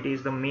board. It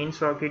is the main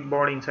circuit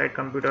board inside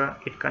computer.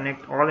 It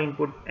connects all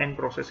input and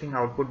processing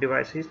output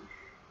devices.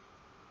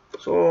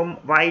 So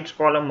why it's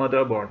called a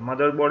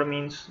motherboard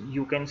means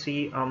you can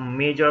see a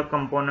major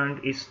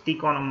component is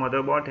stick on a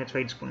motherboard, that's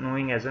why it's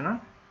known as a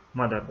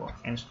motherboard.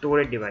 And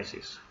storage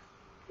devices,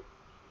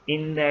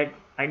 in that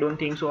I don't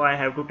think so I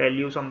have to tell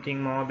you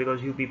something more,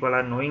 because you people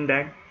are knowing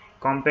that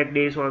compact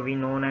disc, or we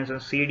known as a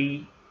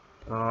CD,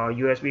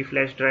 USB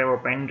flash drive or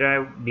pen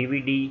drive,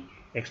 DVD,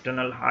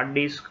 external hard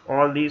disk,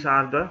 all these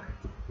are the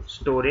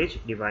storage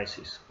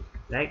devices,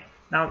 right?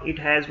 Now it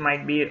has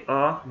might be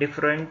a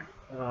different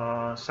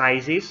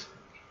sizes.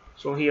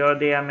 So here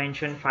they are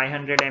mentioned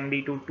 500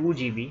 MB to 2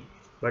 GB,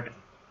 but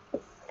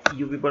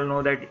you people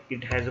know that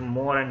it has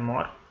more and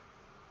more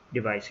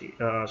devices,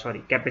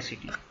 sorry,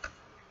 capacity.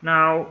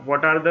 Now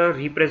what are the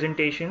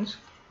representations?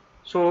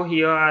 So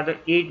here are the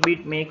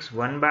 8-bit makes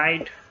 1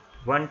 byte,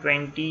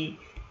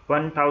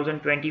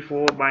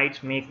 1024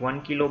 bytes make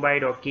 1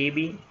 kilobyte or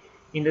KB.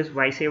 In this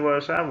vice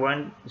versa,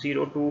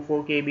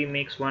 1024 KB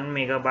makes 1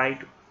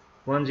 megabyte,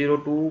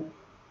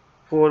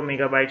 1024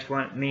 megabytes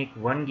make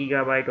 1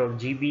 gigabyte of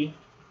GB,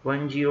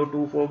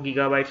 1024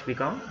 gigabytes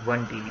become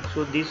 1 TB.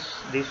 So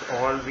this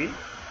all will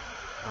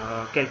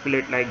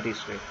calculate like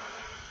this way.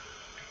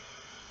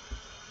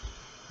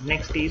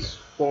 Next is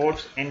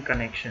ports and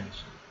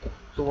connections.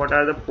 So what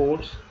are the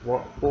ports?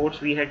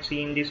 Ports we had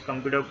seen these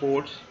computer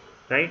ports,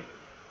 right?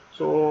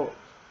 So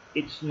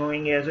it's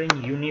known as a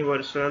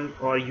universal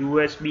or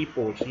USB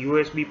ports.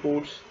 USB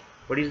ports,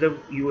 what is the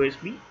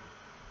USB?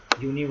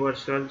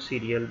 Universal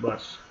serial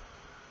bus,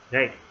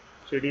 right?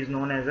 So it is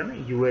known as a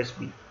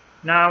USB.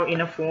 Now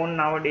in a phone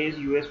nowadays,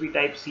 USB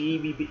type C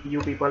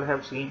you people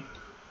have seen.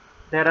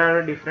 There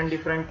are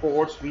different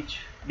ports which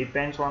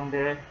depends on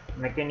their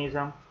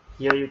mechanism.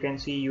 Here you can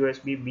see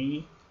USB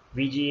B,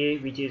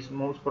 VGA, which is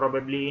most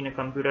probably in a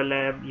computer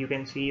lab. You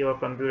can see your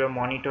computer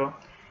monitor.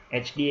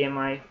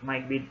 HDMI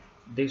might be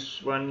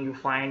this one you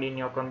find in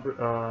your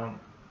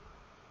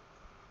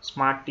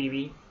smart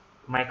TV.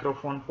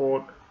 Microphone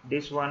port,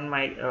 this one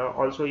might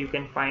also you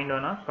can find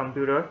on a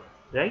computer,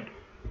 right?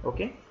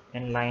 Okay,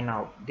 and line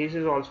out, this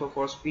is also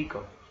for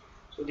speaker.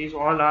 So these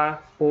all are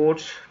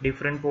ports,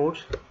 different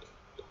ports.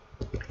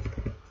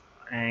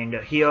 And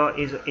here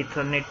is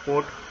Ethernet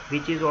port,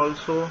 which is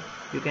also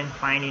you can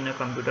find in a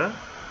computer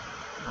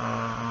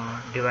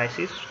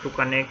devices to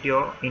connect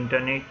your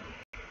internet.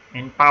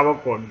 And power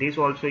cord, this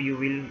also you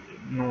will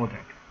know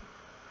that.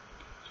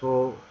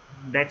 So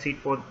that's it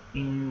for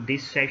in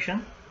this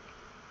session.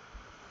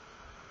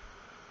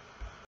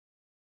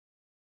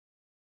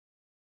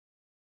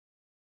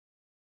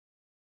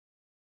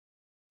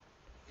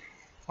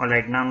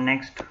 Alright, now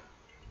next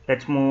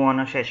let's move on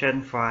a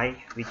session 5,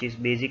 which is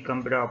basic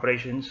computer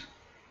operations.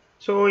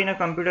 So in a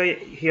computer,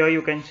 here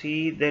you can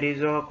see there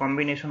is a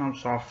combination of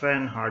software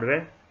and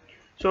hardware.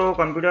 So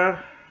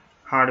computer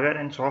hardware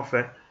and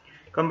software.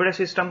 Computer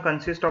system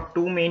consists of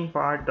two main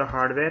parts, the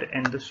hardware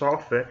and the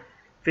software.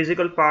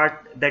 Physical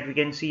part that we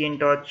can see and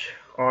touch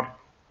or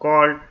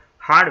called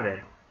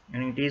hardware,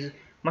 and it is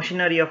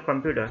machinery of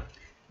computer.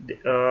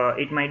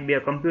 It might be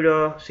a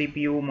computer,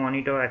 CPU,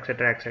 monitor,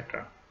 etc.,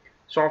 etc.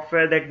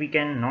 Software that we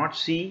cannot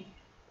see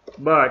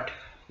but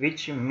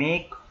which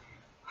make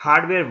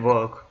hardware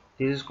work,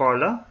 this is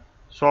called a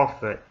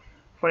software.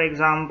 For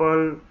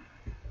example,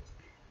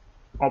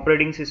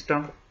 operating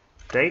system,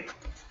 right?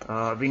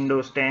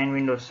 Windows 10,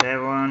 Windows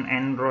 7,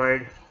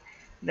 Android,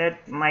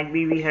 that might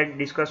be we had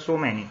discussed so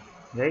many,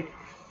 right?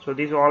 So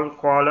these all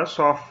call a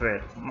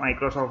software.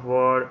 Microsoft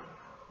Word,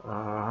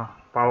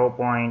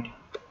 PowerPoint.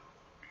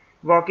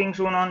 Working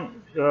soon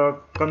on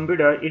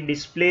computer, it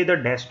display the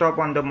desktop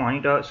on the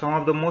monitor. Some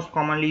of the most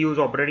commonly used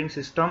operating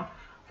system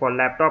for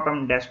laptop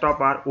and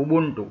desktop are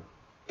Ubuntu.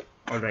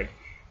 Alright,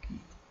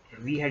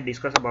 we had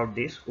discussed about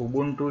this.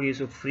 Ubuntu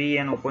is a free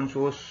and open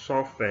source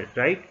software,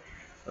 right?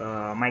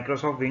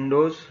 Microsoft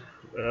Windows,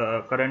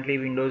 currently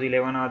Windows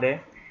 11 are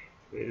there,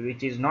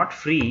 which is not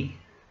free,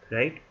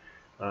 right?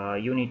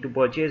 You need to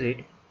purchase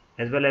it,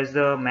 as well as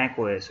the Mac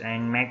OS,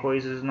 and Mac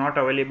OS is not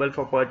available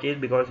for purchase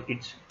because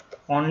it's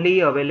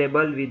only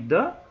available with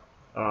the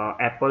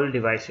Apple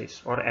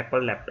devices or Apple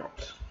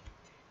laptops.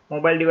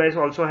 Mobile device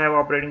also have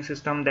operating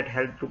system that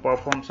help to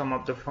perform some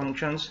of the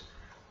functions.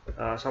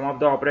 Some of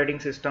the operating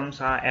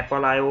systems are Apple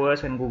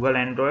iOS and Google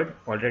Android.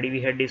 Already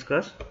we had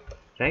discussed,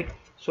 right?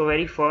 So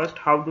very first,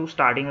 how to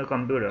starting a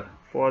computer.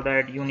 For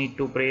that you need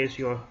to press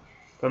your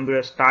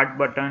computer start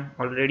button.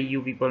 Already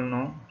you people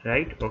know,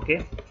 right?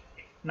 Okay.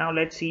 Now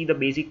let's see the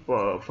basic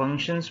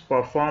functions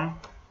perform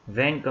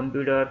when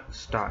computer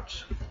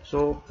starts.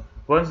 So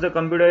once the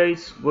computer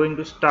is going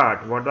to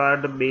start, what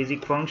are the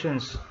basic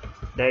functions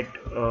that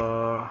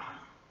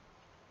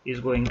is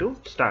going to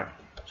start?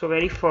 So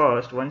very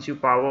first, once you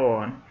power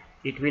on,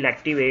 it will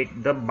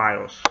activate the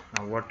BIOS.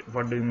 Now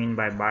what do you mean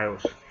by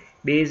BIOS?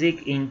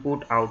 Basic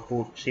input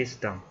output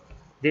system.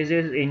 This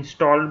is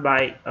installed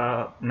by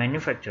a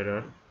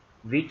manufacturer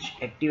which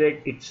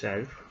activate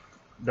itself.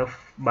 The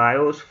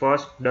BIOS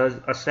first does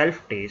a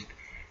self test,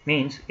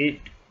 means it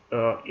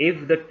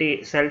if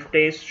the self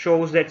test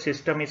shows that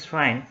system is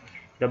fine,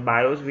 the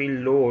BIOS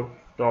will load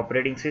the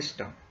operating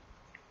system.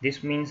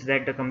 This means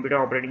that the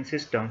computer operating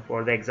system,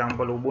 for the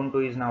example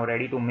Ubuntu, is now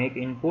ready to make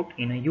input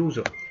in a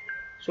user.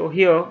 So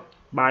here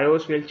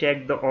BIOS will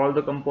check all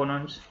the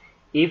components.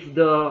 If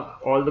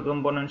all the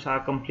components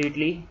are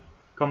completely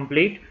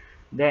complete,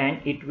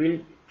 then it will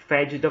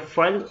fetch the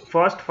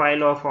first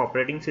file of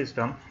operating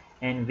system,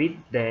 and with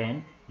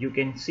then you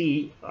can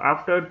see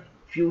after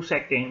few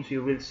seconds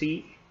you will see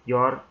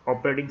your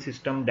operating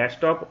system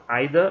desktop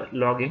either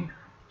login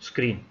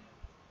screen.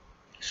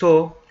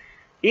 So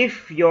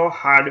if your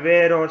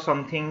hardware or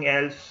something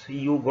else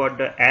you got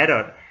the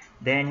error,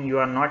 then you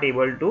are not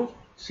able to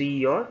see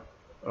your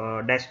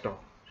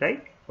desktop,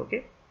 right?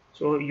 Okay,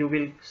 so you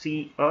will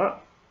see a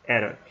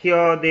error.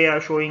 Here they are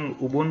showing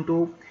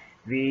Ubuntu.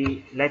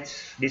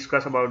 Let's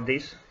discuss about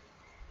this.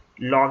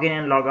 Login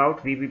and log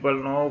out, we people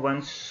know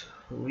once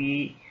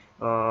we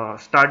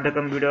start the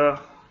computer.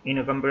 In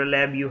a computer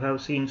lab you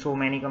have seen so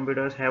many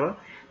computers have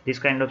this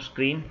kind of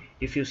screen.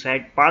 If you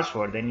set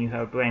password, then you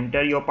have to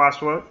enter your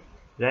password,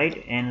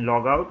 right, and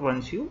log out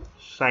once you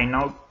sign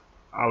out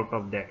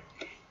of that.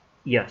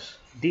 Yes,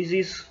 this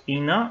is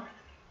in a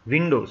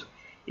Windows.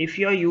 If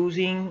you are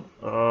using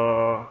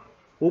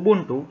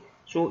Ubuntu,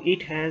 so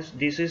it has,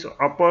 this is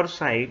upper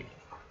side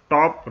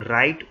top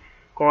right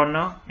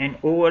corner, and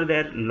over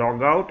there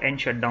logout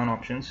and shutdown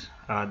options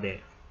are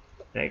there,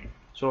 right?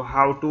 So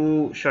how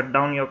to shut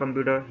down your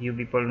computer, you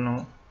people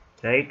know,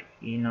 right?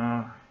 In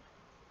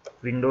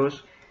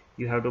Windows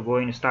you have to go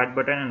in start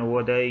button, and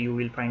over there you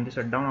will find the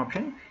shutdown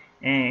option,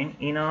 and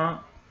in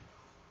a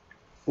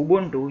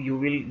Ubuntu you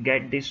will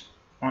get this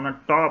on a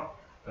top,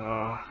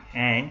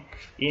 and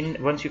in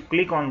once you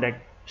click on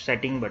that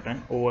setting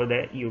button, over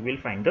there you will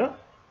find the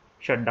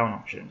shutdown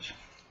options.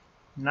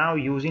 Now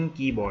using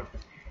keyboard,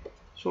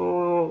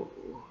 so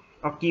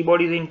a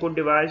keyboard is input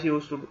device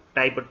used to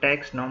type a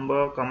text,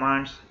 number,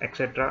 commands,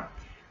 etc.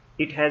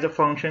 It has a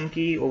function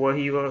key. Over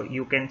here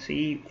you can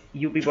see,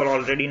 you people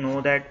already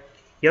know that,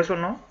 yes or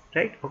no,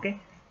 right? Okay,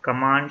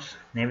 commands,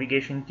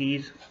 navigation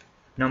keys,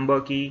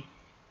 number key,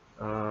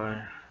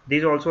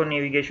 this also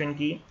navigation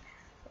key,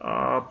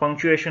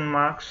 punctuation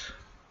marks,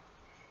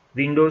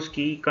 Windows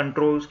key,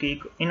 controls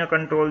key. In a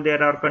control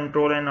there are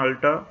control and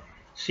alter,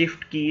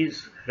 shift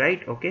keys,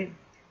 right? Okay,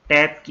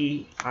 tab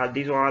key,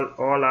 these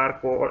all are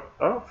called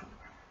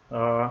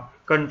a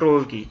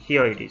control key.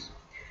 Here it is,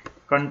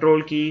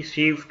 control key,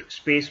 shift,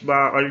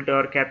 spacebar,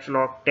 alter, caps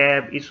lock,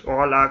 tab is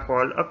all are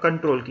called a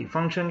control key.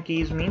 Function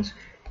keys means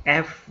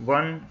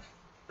F1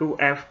 to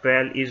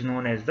F12 is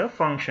known as the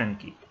function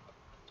key.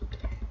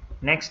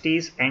 Next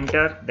is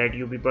enter, that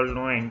you people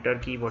know enter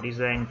key. What is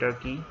the enter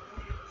key?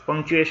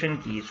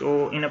 Punctuation key.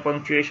 So in a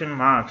punctuation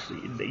marks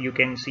you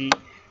can see,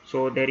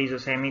 so there is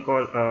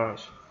a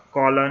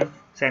colon,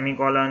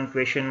 semicolon,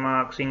 question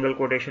mark, single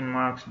quotation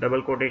marks,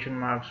 double quotation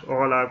marks,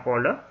 all are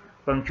called a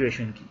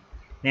punctuation key.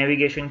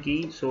 Navigation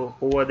key, so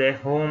over there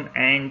home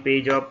and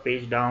page up,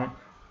 page down,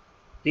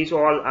 these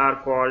all are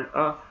called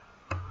a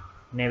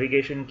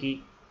navigation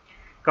key.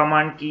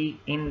 Command key,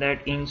 in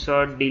that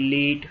insert,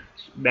 delete,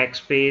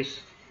 backspace,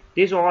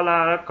 these all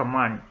are a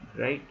command,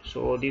 right?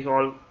 So these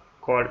all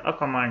called a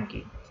command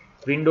key.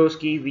 Windows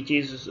key, which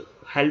is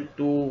help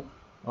to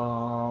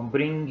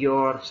bring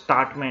your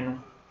start menu,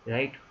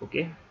 right?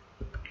 Okay,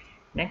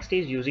 next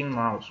is using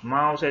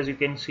mouse. As you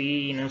can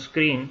see in a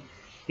screen,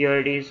 here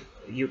it is,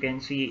 you can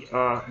see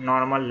a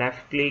normal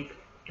left click,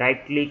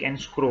 right click and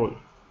scroll.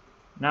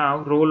 Now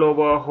roll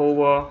over,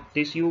 hover,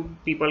 this you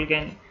people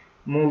can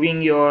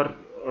moving your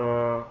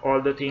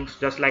all the things,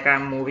 just like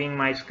I'm moving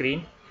my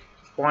screen.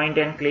 Point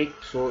and click,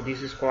 so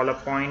this is called a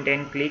point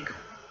and click.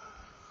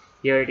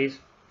 Here it is,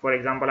 for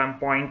example I'm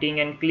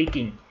pointing and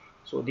clicking,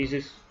 so this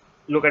is,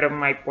 look at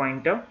my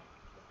pointer.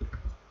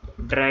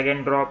 Drag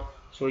and drop,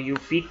 so you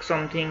pick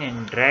something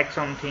and drag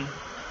something,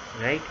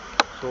 right?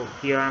 So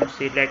here I'm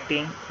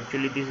selecting,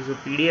 actually this is a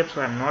PDF,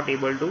 so I'm not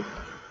able to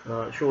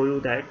show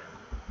you that.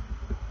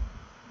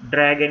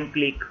 Drag and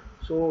click,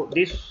 so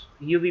this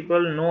you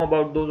people know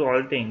about those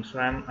all things, so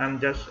I'm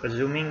just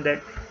assuming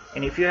that,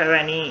 and if you have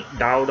any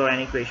doubt or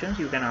any questions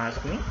you can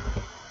ask me,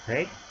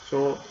 right?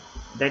 So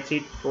that's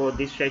it for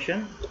this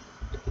session.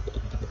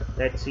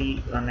 Let's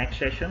see next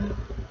session.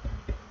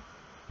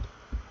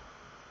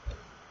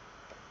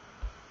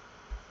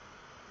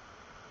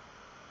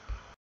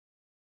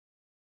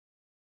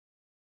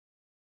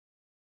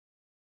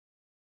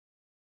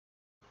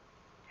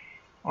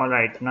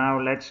 Alright, now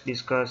let's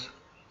discuss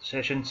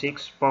session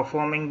 6,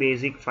 performing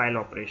basic file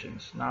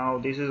operations. Now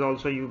this is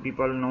also you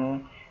people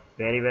know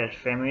very well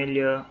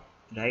familiar,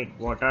 right?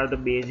 What are the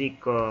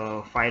basic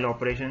file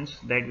operations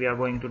that we are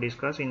going to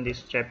discuss in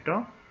this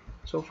chapter?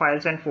 So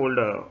files and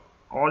folder,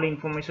 all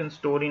information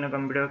stored in a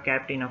computer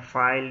kept in a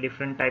file.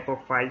 Different type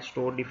of files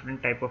store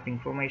different type of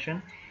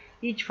information.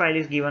 Each file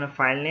is given a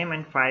file name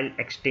and file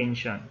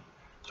extension.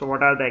 So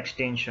what are the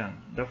extension?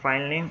 The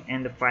file name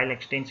and the file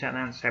extension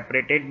are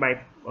separated by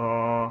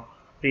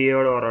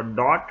period or a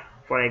dot.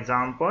 For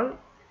example,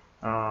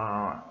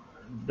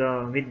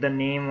 with the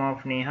name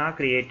of Neha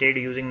created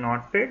using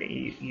Notepad,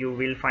 you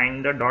will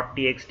find the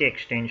 .txt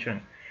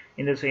extension.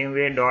 In the same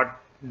way,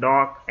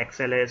 .doc,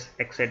 XLS,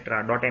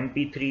 etc.,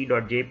 .mp3,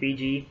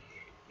 .jpg,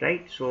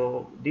 right?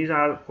 So these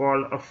are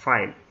called a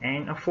file,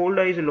 and a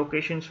folder is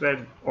locations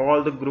where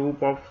all the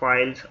group of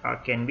files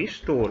can be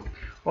stored,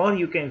 or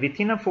you can,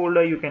 within a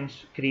folder you can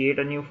create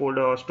a new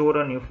folder or store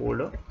a new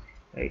folder.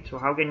 right? So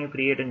how can you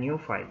create a new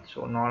file?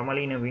 So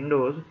normally in a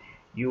Windows,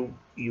 you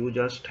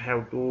just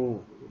have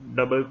to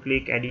double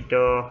click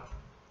editor.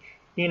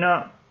 In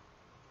a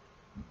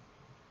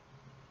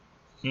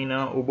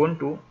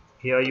Ubuntu,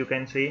 here you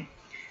can see,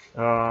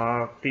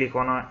 click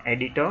on a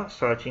editor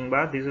searching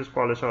bar. This is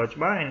called a search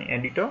bar and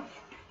editor.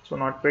 So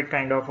notepad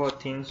kind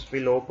of things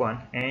will open,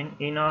 and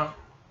in a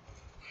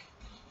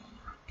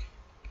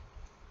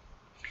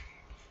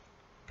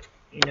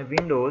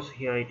Windows,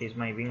 here it is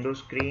my Windows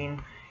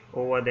screen.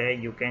 Over there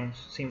you can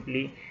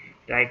simply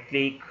right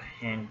click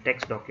and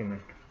text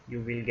document.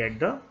 You will get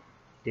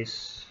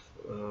this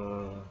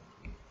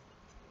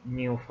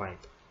new file,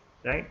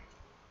 right?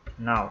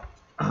 Now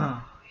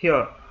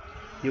here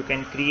you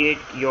can create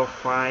your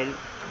file.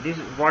 This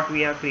is what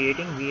we are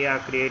creating. We are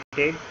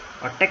created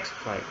a text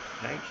file,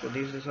 right? So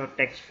this is a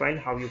text file.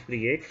 How you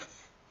create?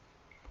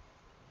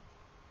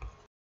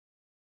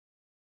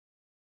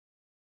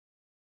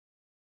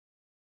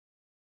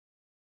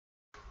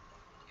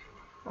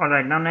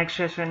 Alright, now next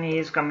session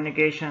is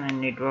communication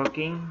and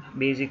networking,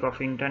 basic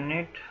of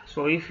internet.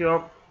 So if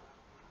your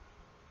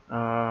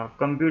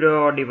computer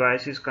or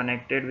device is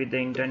connected with the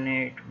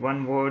internet,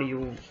 one word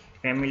you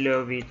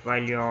familiar with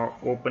while you're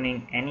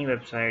opening any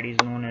website is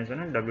known as a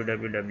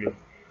www.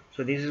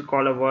 So this is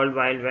called a World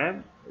Wide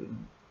Web,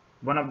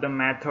 one of the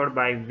method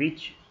by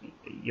which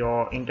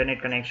your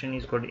internet connection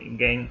is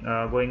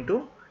going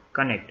to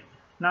connect.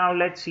 Now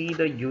let's see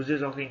the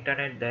uses of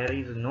internet. There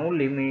is no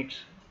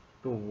limits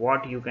to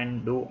what you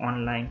can do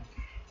online.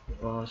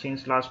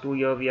 Since last 2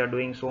 years we are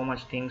doing so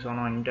much things on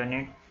our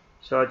internet,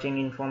 searching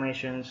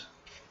informations,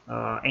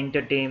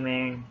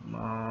 entertainment,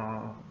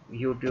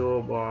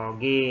 YouTube or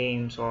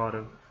games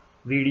or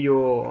video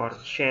or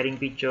sharing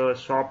pictures,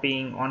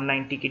 shopping,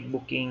 online ticket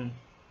booking,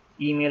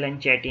 email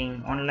and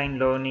chatting, online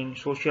learning,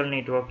 social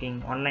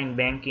networking, online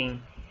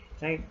banking,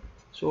 right?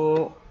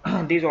 So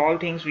these all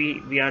things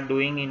we are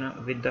doing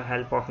with the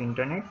help of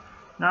internet.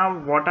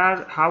 Now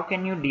how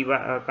can you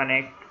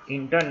connect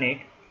internet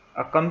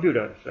a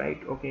computer,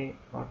 right? Okay,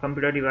 a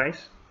computer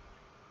device.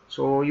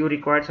 So you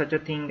require such a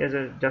thing as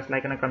a just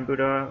like in a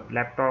computer,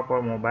 laptop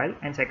or mobile.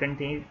 And second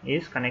thing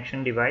is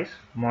connection device,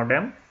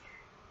 modem,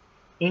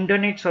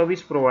 internet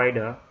service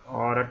provider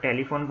or a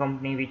telephone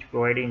company which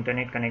provide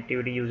internet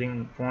connectivity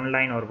using phone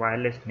line or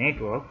wireless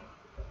network,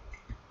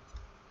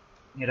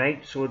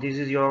 right? So this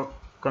is your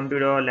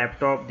computer,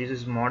 laptop, this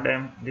is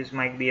modem, this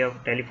might be a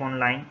telephone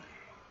line,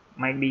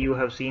 might be you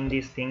have seen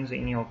these things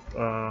in your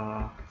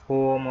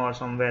home or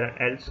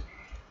somewhere else.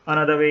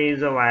 Another way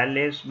is a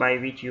wireless, by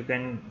which you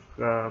can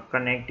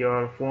connect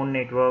your phone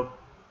network,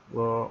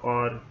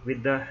 or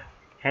with the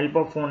help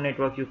of phone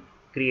network you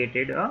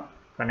created a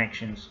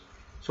connections.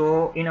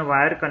 So in a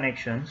wire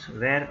connections,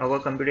 where our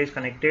computer is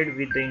connected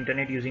with the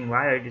internet using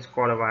wire, it is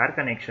called a wire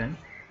connection.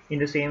 In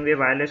the same way,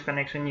 wireless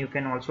connection, you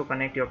can also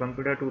connect your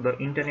computer to the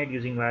internet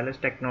using wireless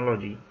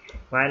technology.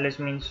 Wireless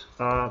means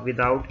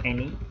without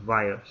any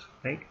wires,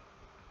 right?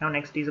 Now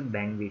next is a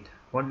bandwidth.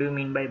 What do you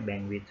mean by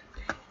bandwidth?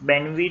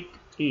 Bandwidth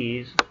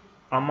is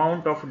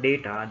amount of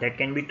data that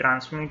can be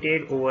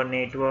transmitted over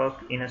network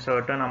in a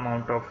certain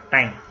amount of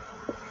time.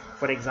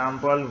 For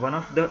example, one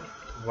of the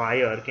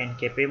wire can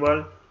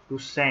capable to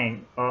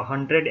send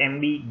 100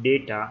 MB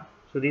data.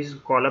 So this is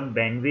called a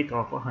bandwidth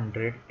of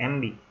 100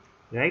 MB,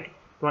 right?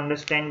 To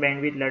understand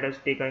bandwidth, let us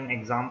take an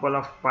example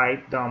of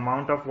pipe. The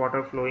amount of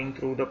water flowing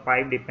through the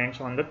pipe depends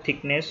on the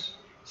thickness.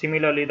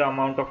 Similarly, the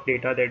amount of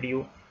data that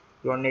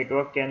your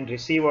network can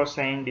receive or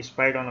send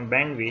despite on a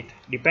bandwidth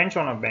depends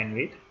on a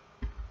bandwidth.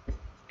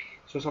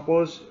 So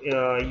suppose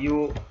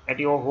you at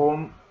your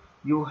home,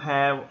 you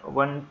have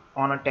one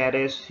on a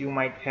terrace, you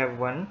might have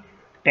one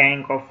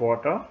tank of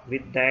water.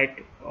 With that,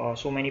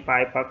 so many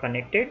pipe are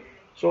connected.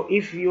 So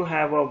if you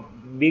have a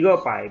bigger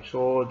pipe,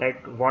 so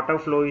that water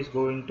flow is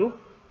going to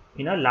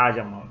in a large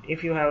amount.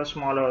 If you have a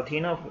smaller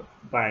thinner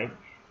pipe,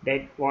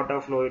 that water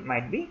flow it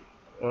might be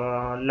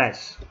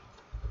less,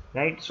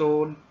 right?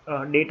 So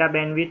data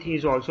bandwidth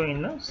is also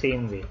in the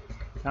same way.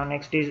 Now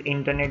next is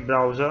internet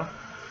browser.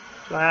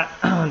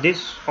 So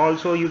this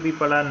also you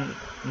people are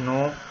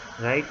know,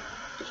 right?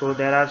 So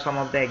there are some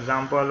of the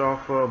example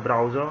of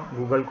browser: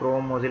 Google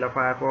Chrome, Mozilla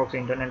Firefox,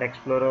 Internet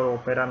Explorer,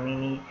 Opera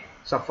Mini,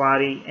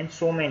 Safari, and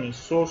so many,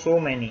 so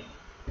many.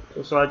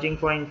 So searching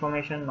for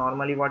information,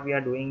 normally what we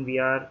are doing, we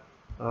are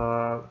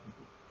uh,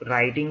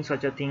 writing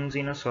such a things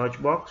in a search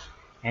box,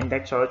 and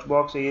that search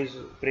box is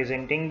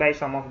presenting by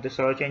some of the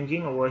search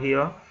engine. Over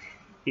here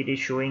it is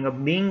showing a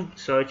Bing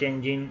search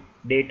engine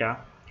data.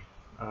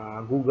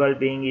 Google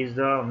Bing is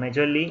the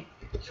majorly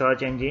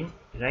search engine,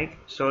 right?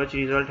 Search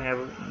result have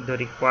the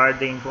required,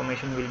 the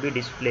information will be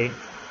displayed.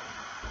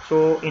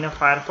 So in a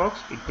Firefox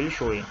it will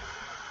showing,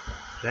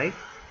 right?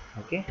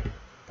 Okay.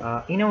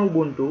 In a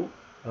Ubuntu,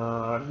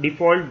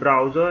 default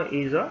browser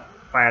is a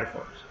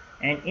Firefox,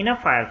 and in a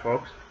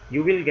Firefox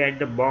you will get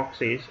the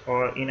boxes,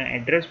 or in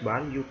an address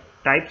bar you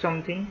type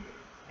something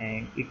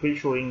and it will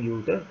showing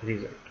you the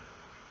result.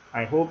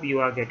 I hope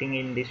you are getting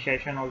in this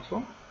session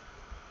also.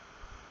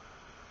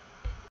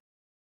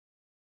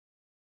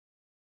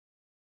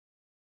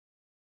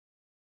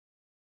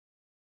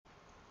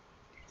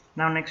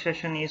 Now next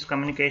session is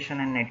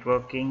communication and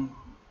networking,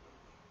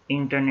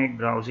 internet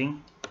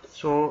browsing.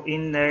 So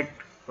in that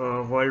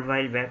World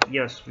Wide Web,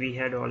 yes, we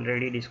had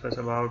already discussed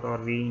about, or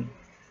we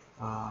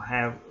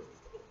have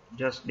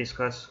just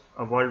discuss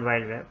a World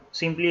Wide Web.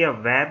 Simply a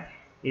web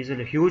is a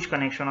huge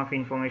connection of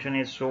information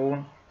is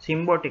shown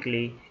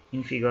symbolically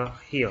in figure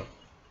here.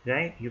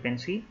 Right, you can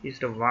see it's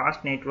the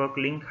vast network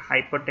link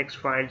hypertext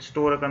file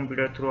store a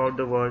computer throughout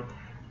the world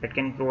that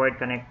can provide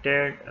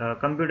connected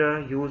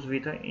computer use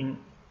with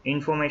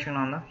information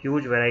on a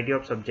huge variety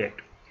of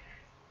subject.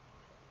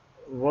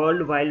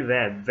 World Wide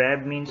Web.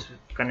 Web means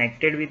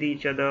connected with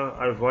each other,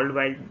 or World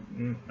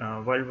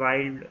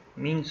Wide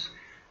means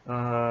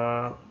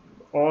uh,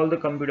 all the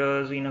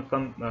computers in a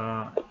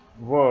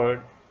world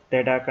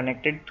that are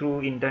connected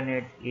through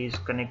internet is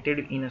connected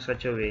in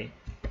such a way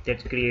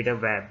that create a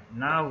web.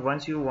 Now,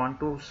 once you want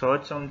to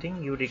search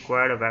something, you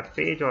require a web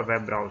page or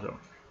web browser,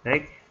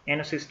 right?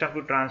 And a system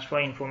to transfer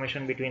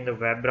information between the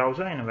web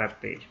browser and a web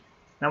page.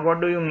 Now,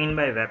 what do you mean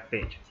by web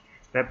page?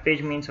 Web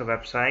page means a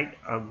website.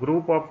 A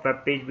group of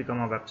web page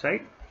become a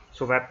website.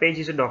 So web page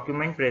is a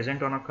document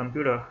present on a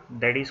computer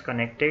that is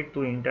connected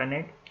to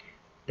internet.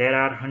 There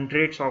are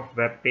hundreds of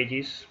web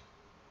pages.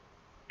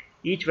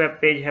 Each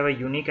web page have a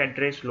unique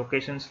address,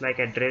 locations like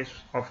address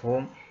of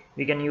home.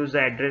 We can use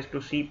the address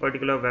to see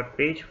particular web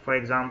page. For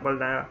example,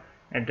 the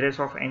address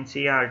of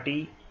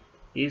NCERT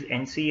is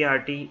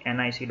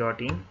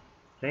ncertnic.in,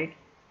 right?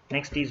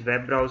 Next is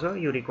web browser.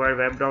 You require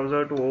web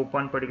browser to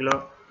open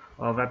particular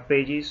web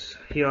pages.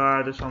 Here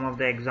are some of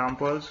the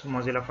examples: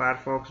 Mozilla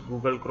Firefox,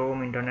 Google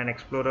Chrome, Internet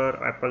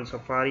Explorer, Apple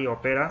Safari,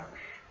 Opera.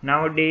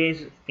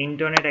 Nowadays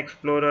Internet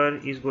Explorer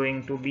is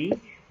going to be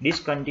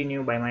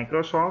discontinued by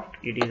Microsoft.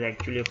 It is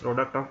actually a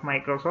product of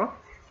Microsoft.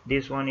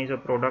 This one is a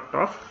product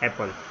of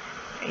Apple.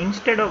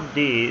 Instead of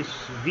this,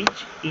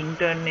 which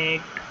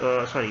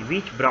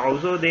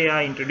browser they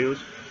are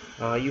introduced,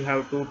 you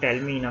have to tell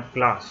me in a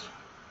class,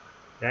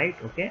 right?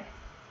 Okay,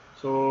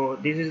 so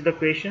this is the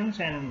questions,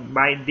 and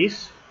by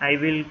this I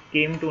will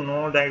came to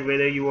know that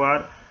whether you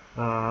are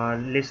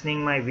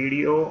listening my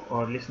video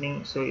or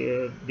listening. So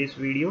this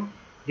video,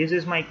 this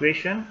is my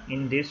question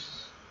in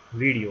this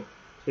video.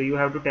 So you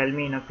have to tell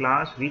me in a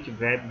class which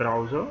web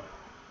browser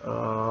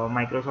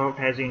Microsoft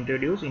has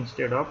introduced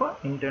instead of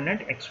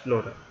Internet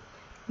Explorer.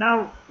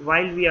 Now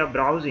while we are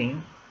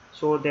browsing,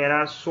 so there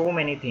are so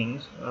many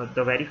things.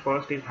 The very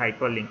first is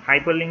hyperlink.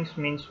 Hyperlinks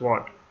means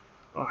what?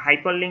 A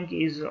hyperlink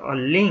is a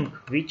link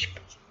which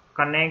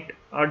connect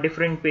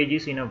different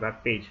pages in a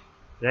web page,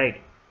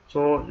 right?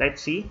 So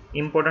let's see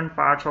important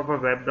parts of a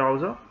web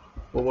browser.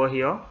 Over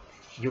here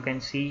you can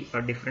see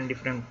a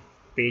different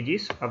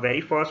pages. A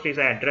very first is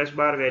an address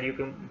bar where you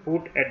can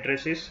put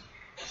addresses.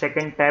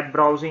 Second, tab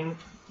browsing,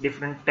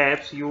 different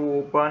tabs you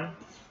open.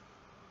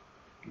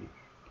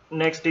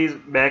 Next is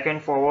back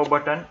and forward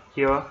button.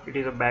 Here it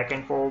is a back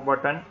and forward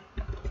button,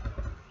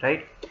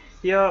 right?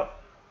 Here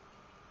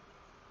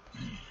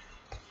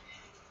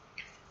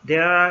they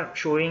are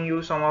showing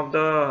you some of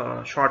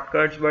the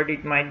shortcuts, but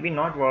it might be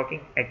not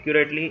working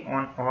accurately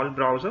on all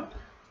browser,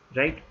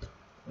 right?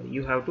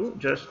 You have to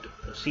just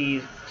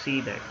see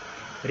that.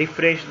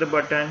 Refresh the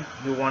button,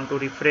 you want to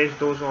refresh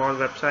those all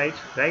websites,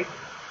 right?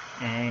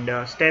 And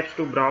steps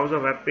to browse a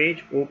web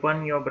page.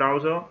 Open your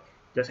browser,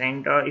 just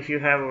enter. If you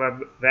have a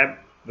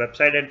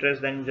website address,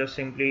 then just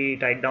simply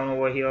type down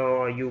over here,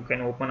 or you can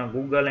open a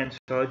Google and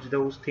search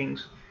those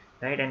things,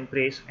 right? And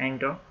press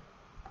enter.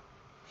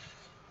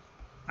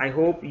 I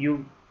hope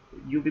you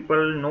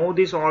people know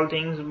these all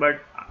things,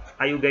 but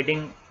are you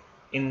getting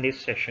in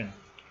this session?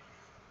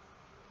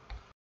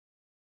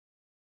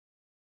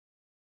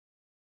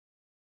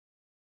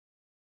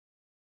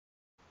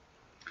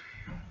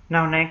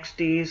 Now next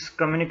is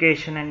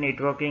communication and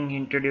networking,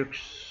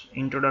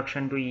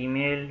 introduction to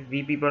email.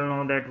 We people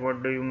know that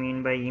what do you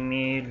mean by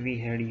email. We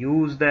had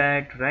used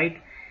that,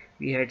 right?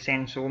 We had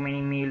sent so many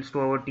mails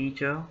to our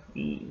teacher.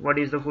 What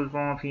is the full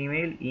form of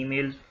email?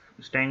 Email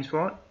stands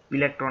for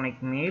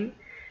electronic mail.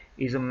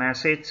 Is a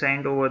message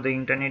sent over the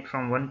internet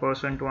from one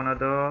person to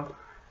another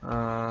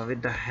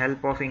with the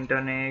help of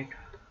internet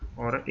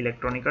or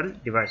electronic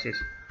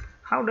devices.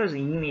 How does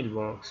email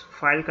works?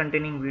 File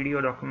containing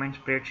video, document,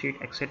 spreadsheet,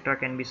 etc.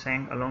 can be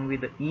sent along with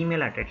the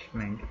email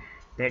attachment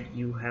that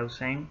you have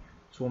sent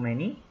so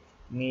many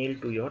mail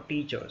to your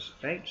teachers,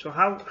 right? So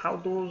how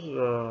those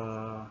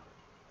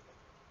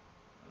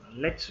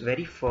let's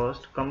very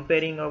first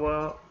comparing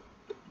our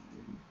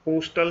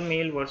postal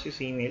mail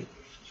versus email.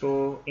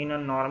 So in a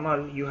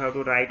normal you have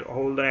to write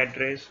all the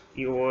address.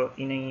 In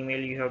an email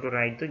you have to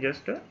write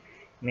just a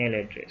mail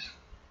address.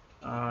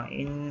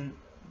 In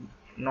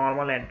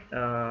normal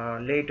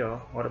letter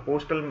or a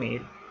postal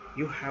mail,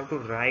 you have to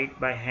write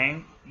by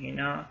hand. In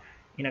a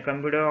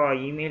computer or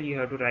email you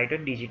have to write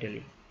it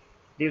digitally.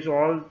 This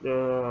all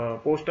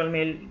postal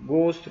mail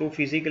goes through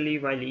physically,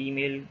 while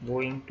email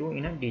going to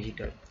in a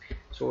digital.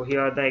 So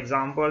here are the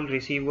example: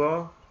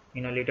 receiver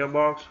in a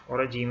letterbox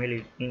or a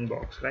Gmail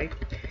inbox, right?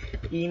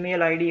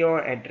 Email ID or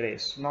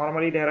address.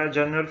 Normally there are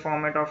general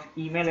format of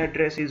email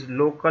address is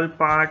local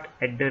part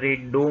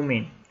 @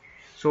 domain.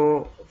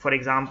 So for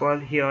example,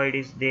 here it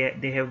is,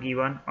 they have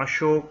given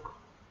Ashok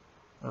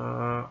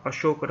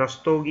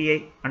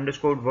Rastogi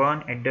underscore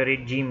 1 at the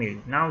rate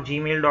Gmail. Now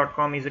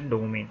gmail.com is a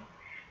domain,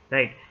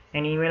 right?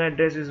 An email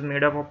address is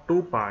made up of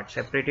two parts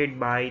separated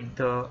by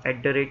the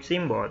at the rate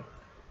symbol.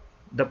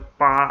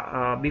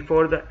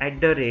 Before the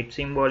at the rate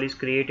symbol is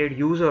created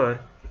user,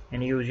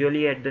 and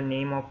usually at the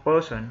name of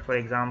person. For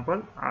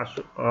example,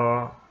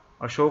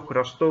 Ashok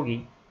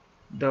Rastogi.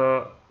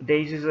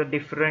 This is a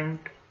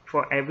different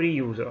for every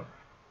user.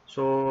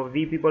 So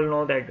we people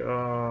know that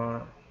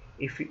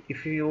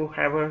if you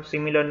have a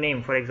similar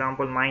name, for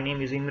example, my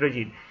name is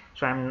Indrajit.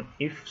 So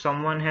if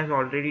someone has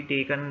already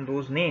taken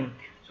those names,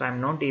 so I'm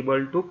not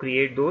able to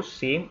create those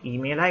same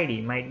email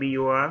ID. Might be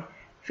you are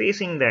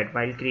facing that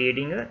while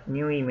creating a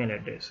new email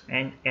address.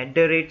 And at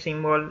the rate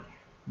symbol,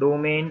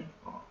 domain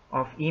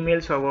of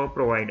email server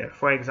provider.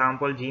 For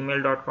example,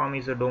 gmail.com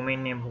is a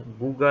domain name of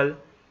Google,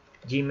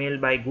 Gmail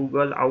by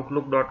Google,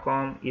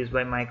 Outlook.com is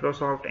by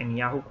Microsoft, and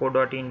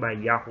Yahoo.co.in by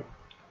Yahoo.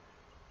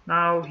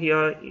 Now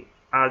here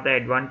are the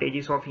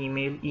advantages of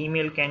email.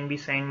 Email can be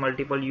sent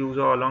multiple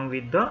user along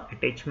with the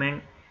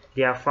attachment.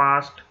 They are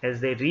fast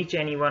as they reach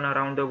anyone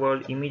around the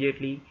world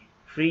immediately.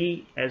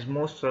 Free as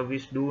most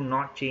service do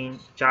not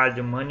charge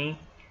money.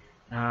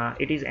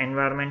 It is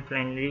environment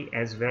friendly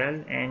as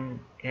well and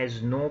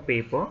has no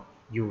paper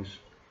use.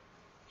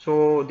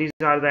 So these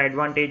are the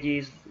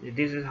advantages.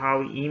 This is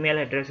how email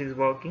address is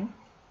working,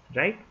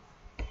 right?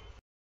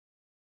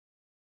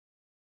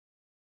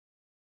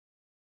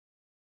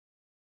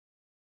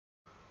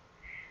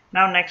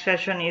 Now next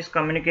session is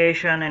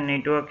communication and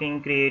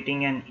networking,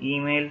 creating an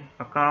email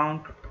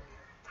account.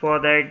 For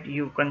that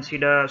you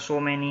consider so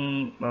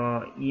many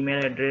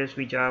email address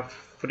which are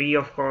free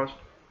of cost.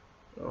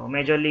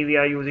 Majorly we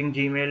are using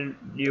Gmail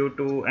due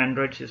to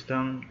Android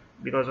system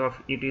because of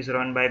it is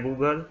run by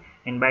Google,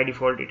 and by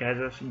default it has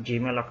a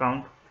Gmail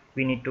account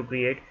we need to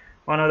create.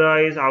 Another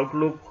is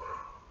Outlook,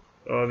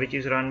 which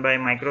is run by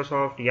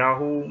Microsoft.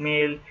 Yahoo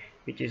Mail,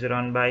 which is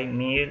run by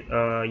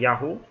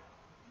Yahoo.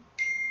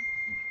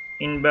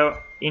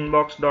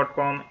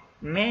 Inbox.com,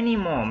 many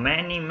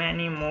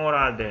more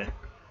are there.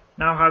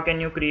 Now how can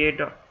you create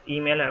an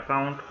email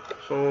account?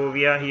 So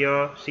we are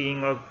here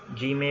seeing a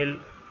Gmail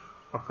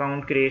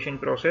account creation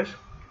process.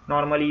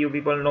 Normally you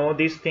people know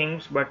these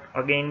things, but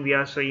again we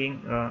are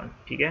saying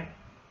okay,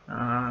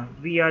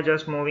 we are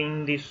just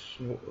moving these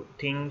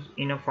things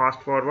in a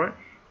fast forward.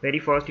 Very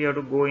first you have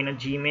to go in a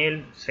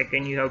Gmail,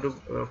 second you have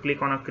to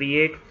click on a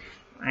create,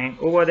 and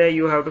over there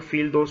you have to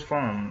fill those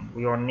form,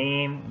 your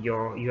name,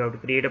 you have to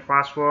create a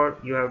password.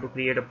 You have to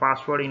create a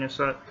password in a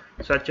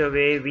such a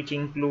way which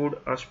include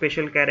a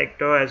special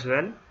character as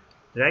well,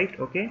 right?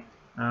 Okay,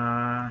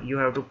 you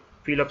have to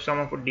fill up some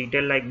of the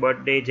detail like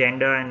birthday,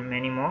 gender, and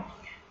many more.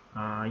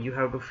 You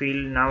have to fill,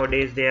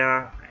 nowadays they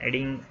are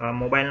adding a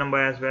mobile number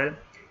as well.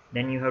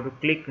 Then you have to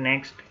click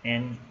next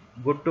and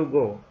good to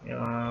go.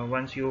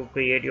 Once you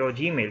create your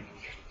Gmail,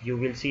 you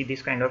will see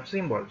this kind of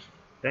symbols,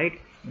 right?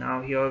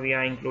 Now here we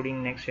are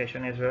including next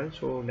session as well,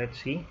 so let's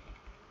see.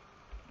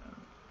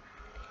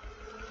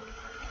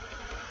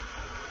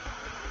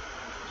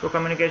 So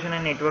communication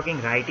and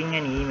networking, writing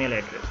an email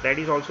address, that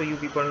is also you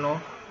people know.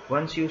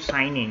 Once you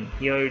sign in,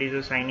 here it is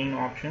a sign in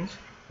options,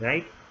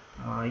 right?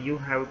 You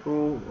have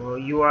to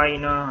you are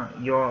in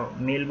your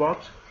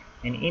mailbox,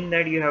 and in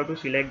that you have to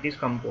select this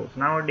compose.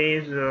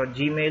 Nowadays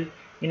Gmail,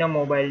 in a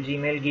mobile,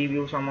 Gmail give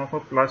you some of a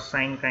plus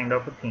sign kind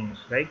of things,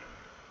 right?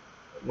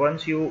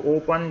 Once you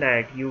open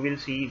that, you will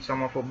see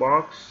some of a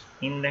box.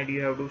 In that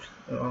you have to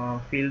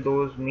fill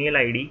those mail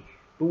ID,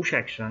 two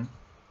section,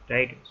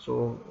 right?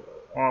 So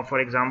for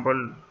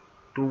example,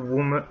 to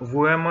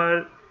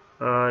whomever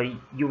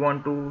you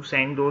want to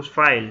send those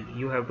file,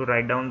 you have to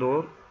write down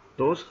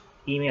those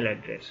email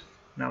address.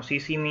 Now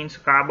CC means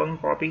carbon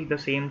copy, the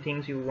same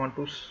things you want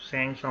to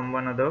send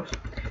someone others.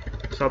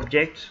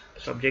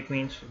 Subject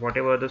means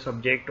whatever the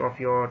subject of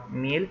your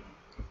mail,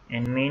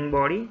 and main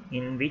body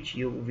in which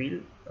you will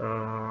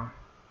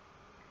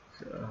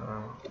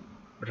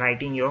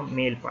writing your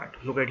mail part.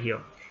 Look at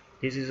here,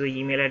 this is the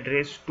email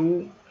address.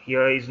 To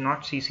here is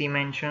not CC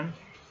mentioned,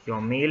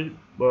 your mail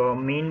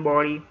main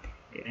body,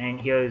 and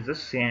here is the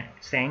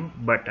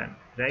send button,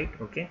 right?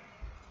 Okay,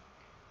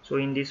 so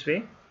in this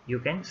way you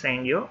can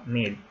send your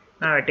mail.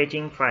 Now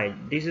attaching file,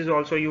 this is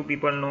also you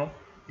people know,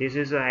 this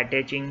is a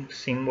attaching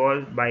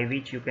symbol by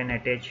which you can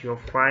attach your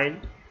file,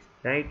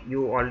 right?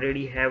 You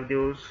already have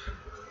those.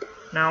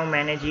 Now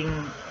managing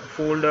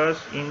folders,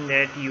 in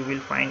that you will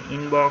find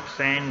inbox,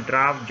 and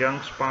draft,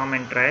 junk, spam,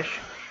 and trash.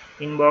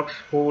 Inbox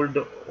hold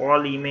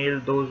all email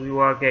those you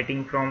are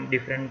getting from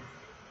different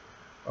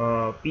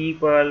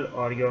people,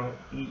 or your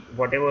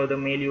whatever the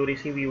mail you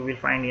receive you will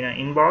find in an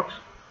inbox.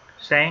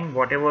 Send,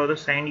 whatever the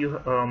send you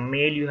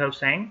mail you have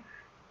sent,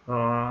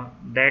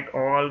 that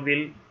all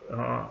will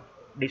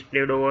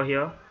displayed over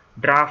here.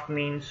 Draft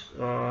means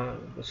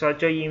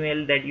such a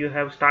email that you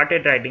have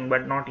started writing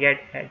but not yet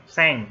had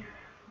sent,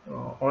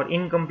 or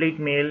incomplete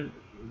mail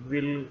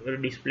will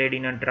displayed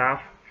in a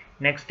draft.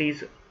 Next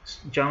is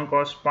junk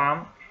or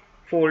spam.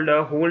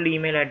 folder hold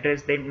email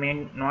address that may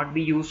not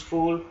be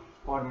useful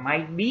or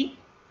might be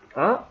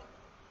a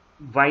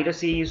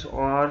viruses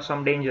or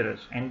some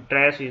dangerous, and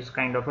trash is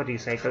kind of a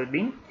recycle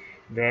bin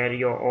where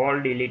your all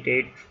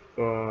deleted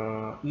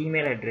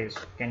email address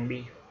can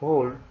be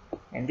hold.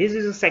 And this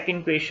is the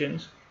second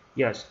questions.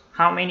 Yes,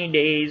 how many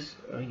days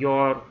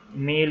your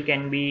mail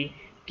can be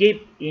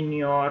kept in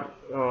your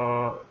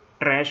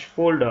trash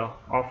folder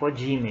of a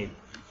Gmail,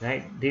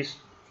 right? This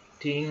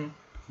thing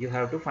you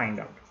have to find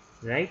out,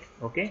 right?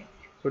 Okay,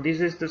 so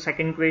this is the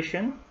second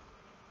question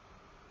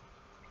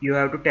you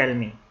have to tell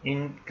me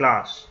in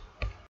class.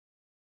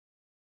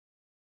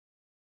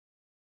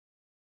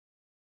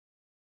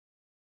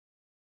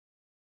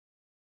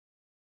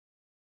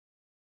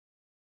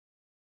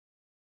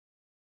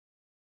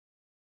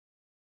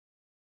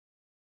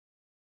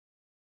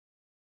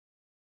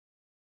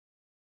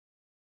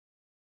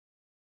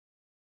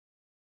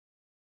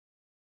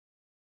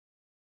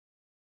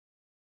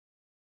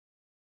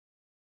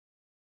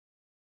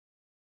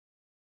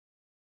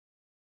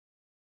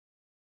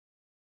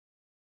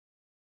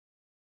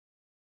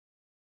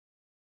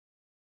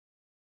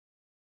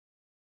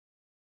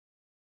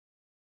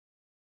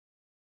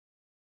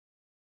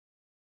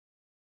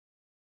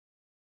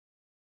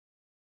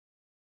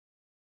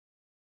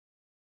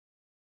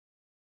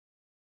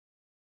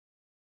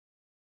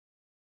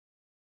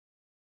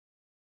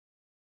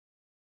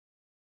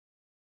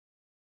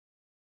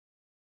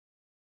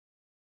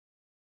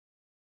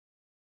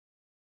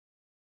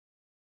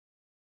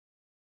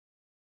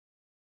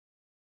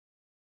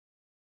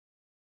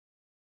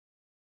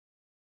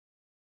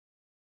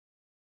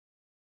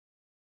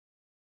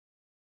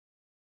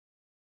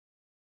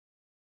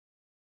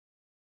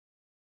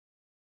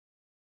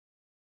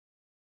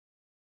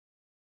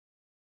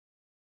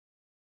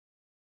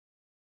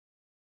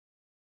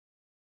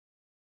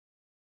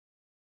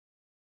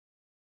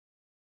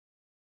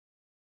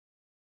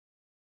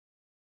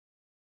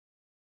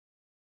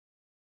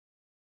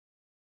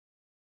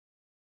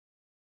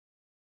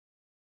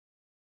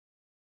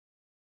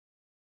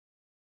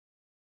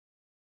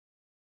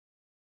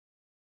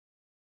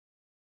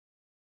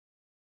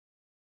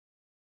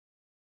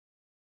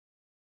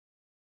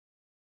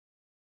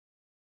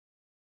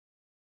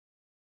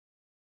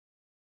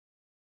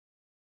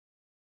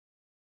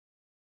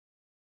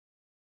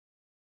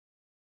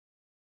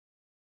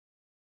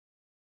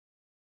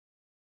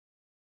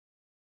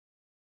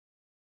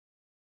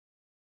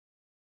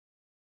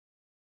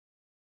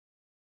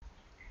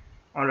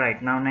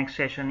 Alright, now next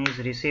session is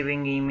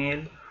receiving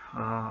email.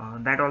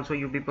 That also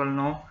you people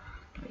know.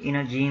 In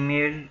a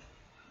Gmail,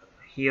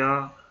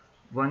 here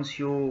once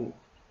you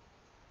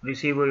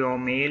receive your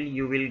mail,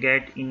 you will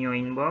get in your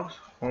inbox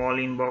all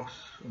inbox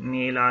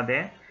mail are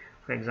there.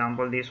 For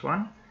example, this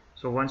one.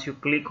 So once you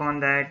click on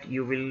that,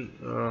 you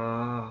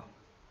will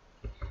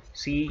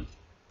see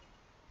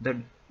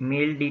the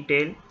mail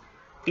detail.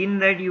 In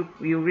that you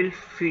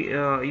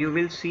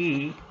will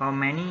see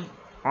many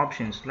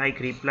options like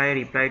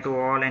reply to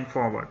all, and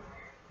forward,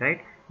 right?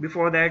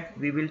 Before that,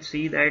 we will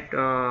see that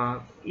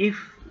if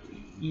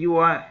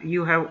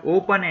you have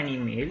open an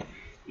email,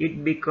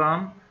 it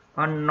become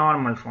a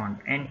normal font,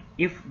 and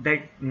if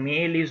that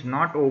mail is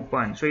not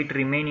open, so it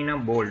remain in a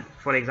bold.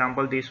 For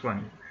example, this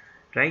one,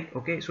 right?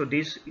 Okay, so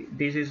this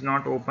is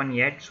not open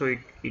yet, so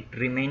it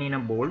remain in a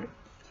bold,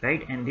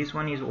 right? And this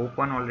one is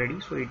open already,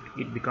 so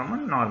it become a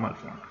normal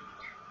font,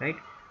 right?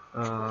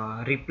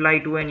 Reply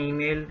to an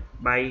email,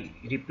 by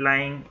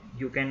replying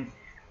you can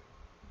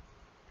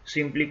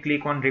simply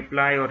click on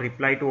reply or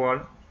reply to all.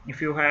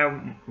 If you have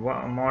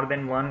more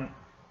than one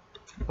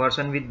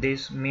person with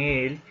this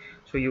mail,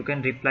 so you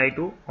can reply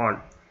to all.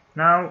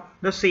 Now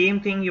the same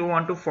thing you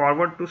want to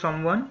forward to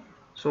someone,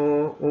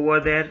 so over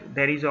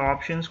there is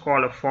options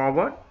called a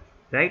forward,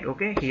 right?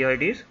 Okay, here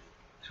it is.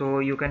 So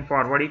you can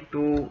forward it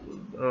to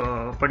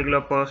a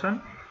particular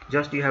person.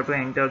 Just you have to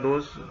enter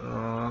those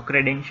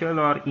credential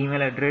or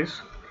email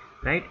address,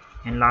 right?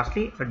 And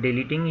lastly, a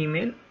deleting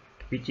email,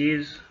 which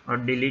is a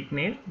delete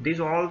mail. These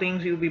all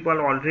things you people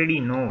already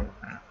know,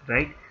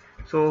 right?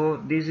 So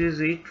this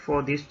is it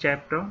for this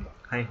chapter.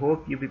 I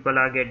hope you people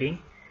are getting,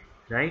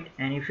 right?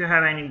 And if you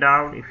have any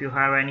doubt, if you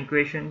have any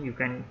question, you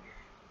can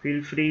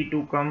feel free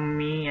to come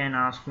me and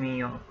ask me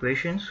your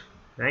questions,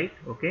 right?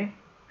 Okay,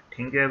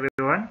 thank you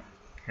everyone,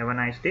 have a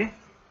nice day.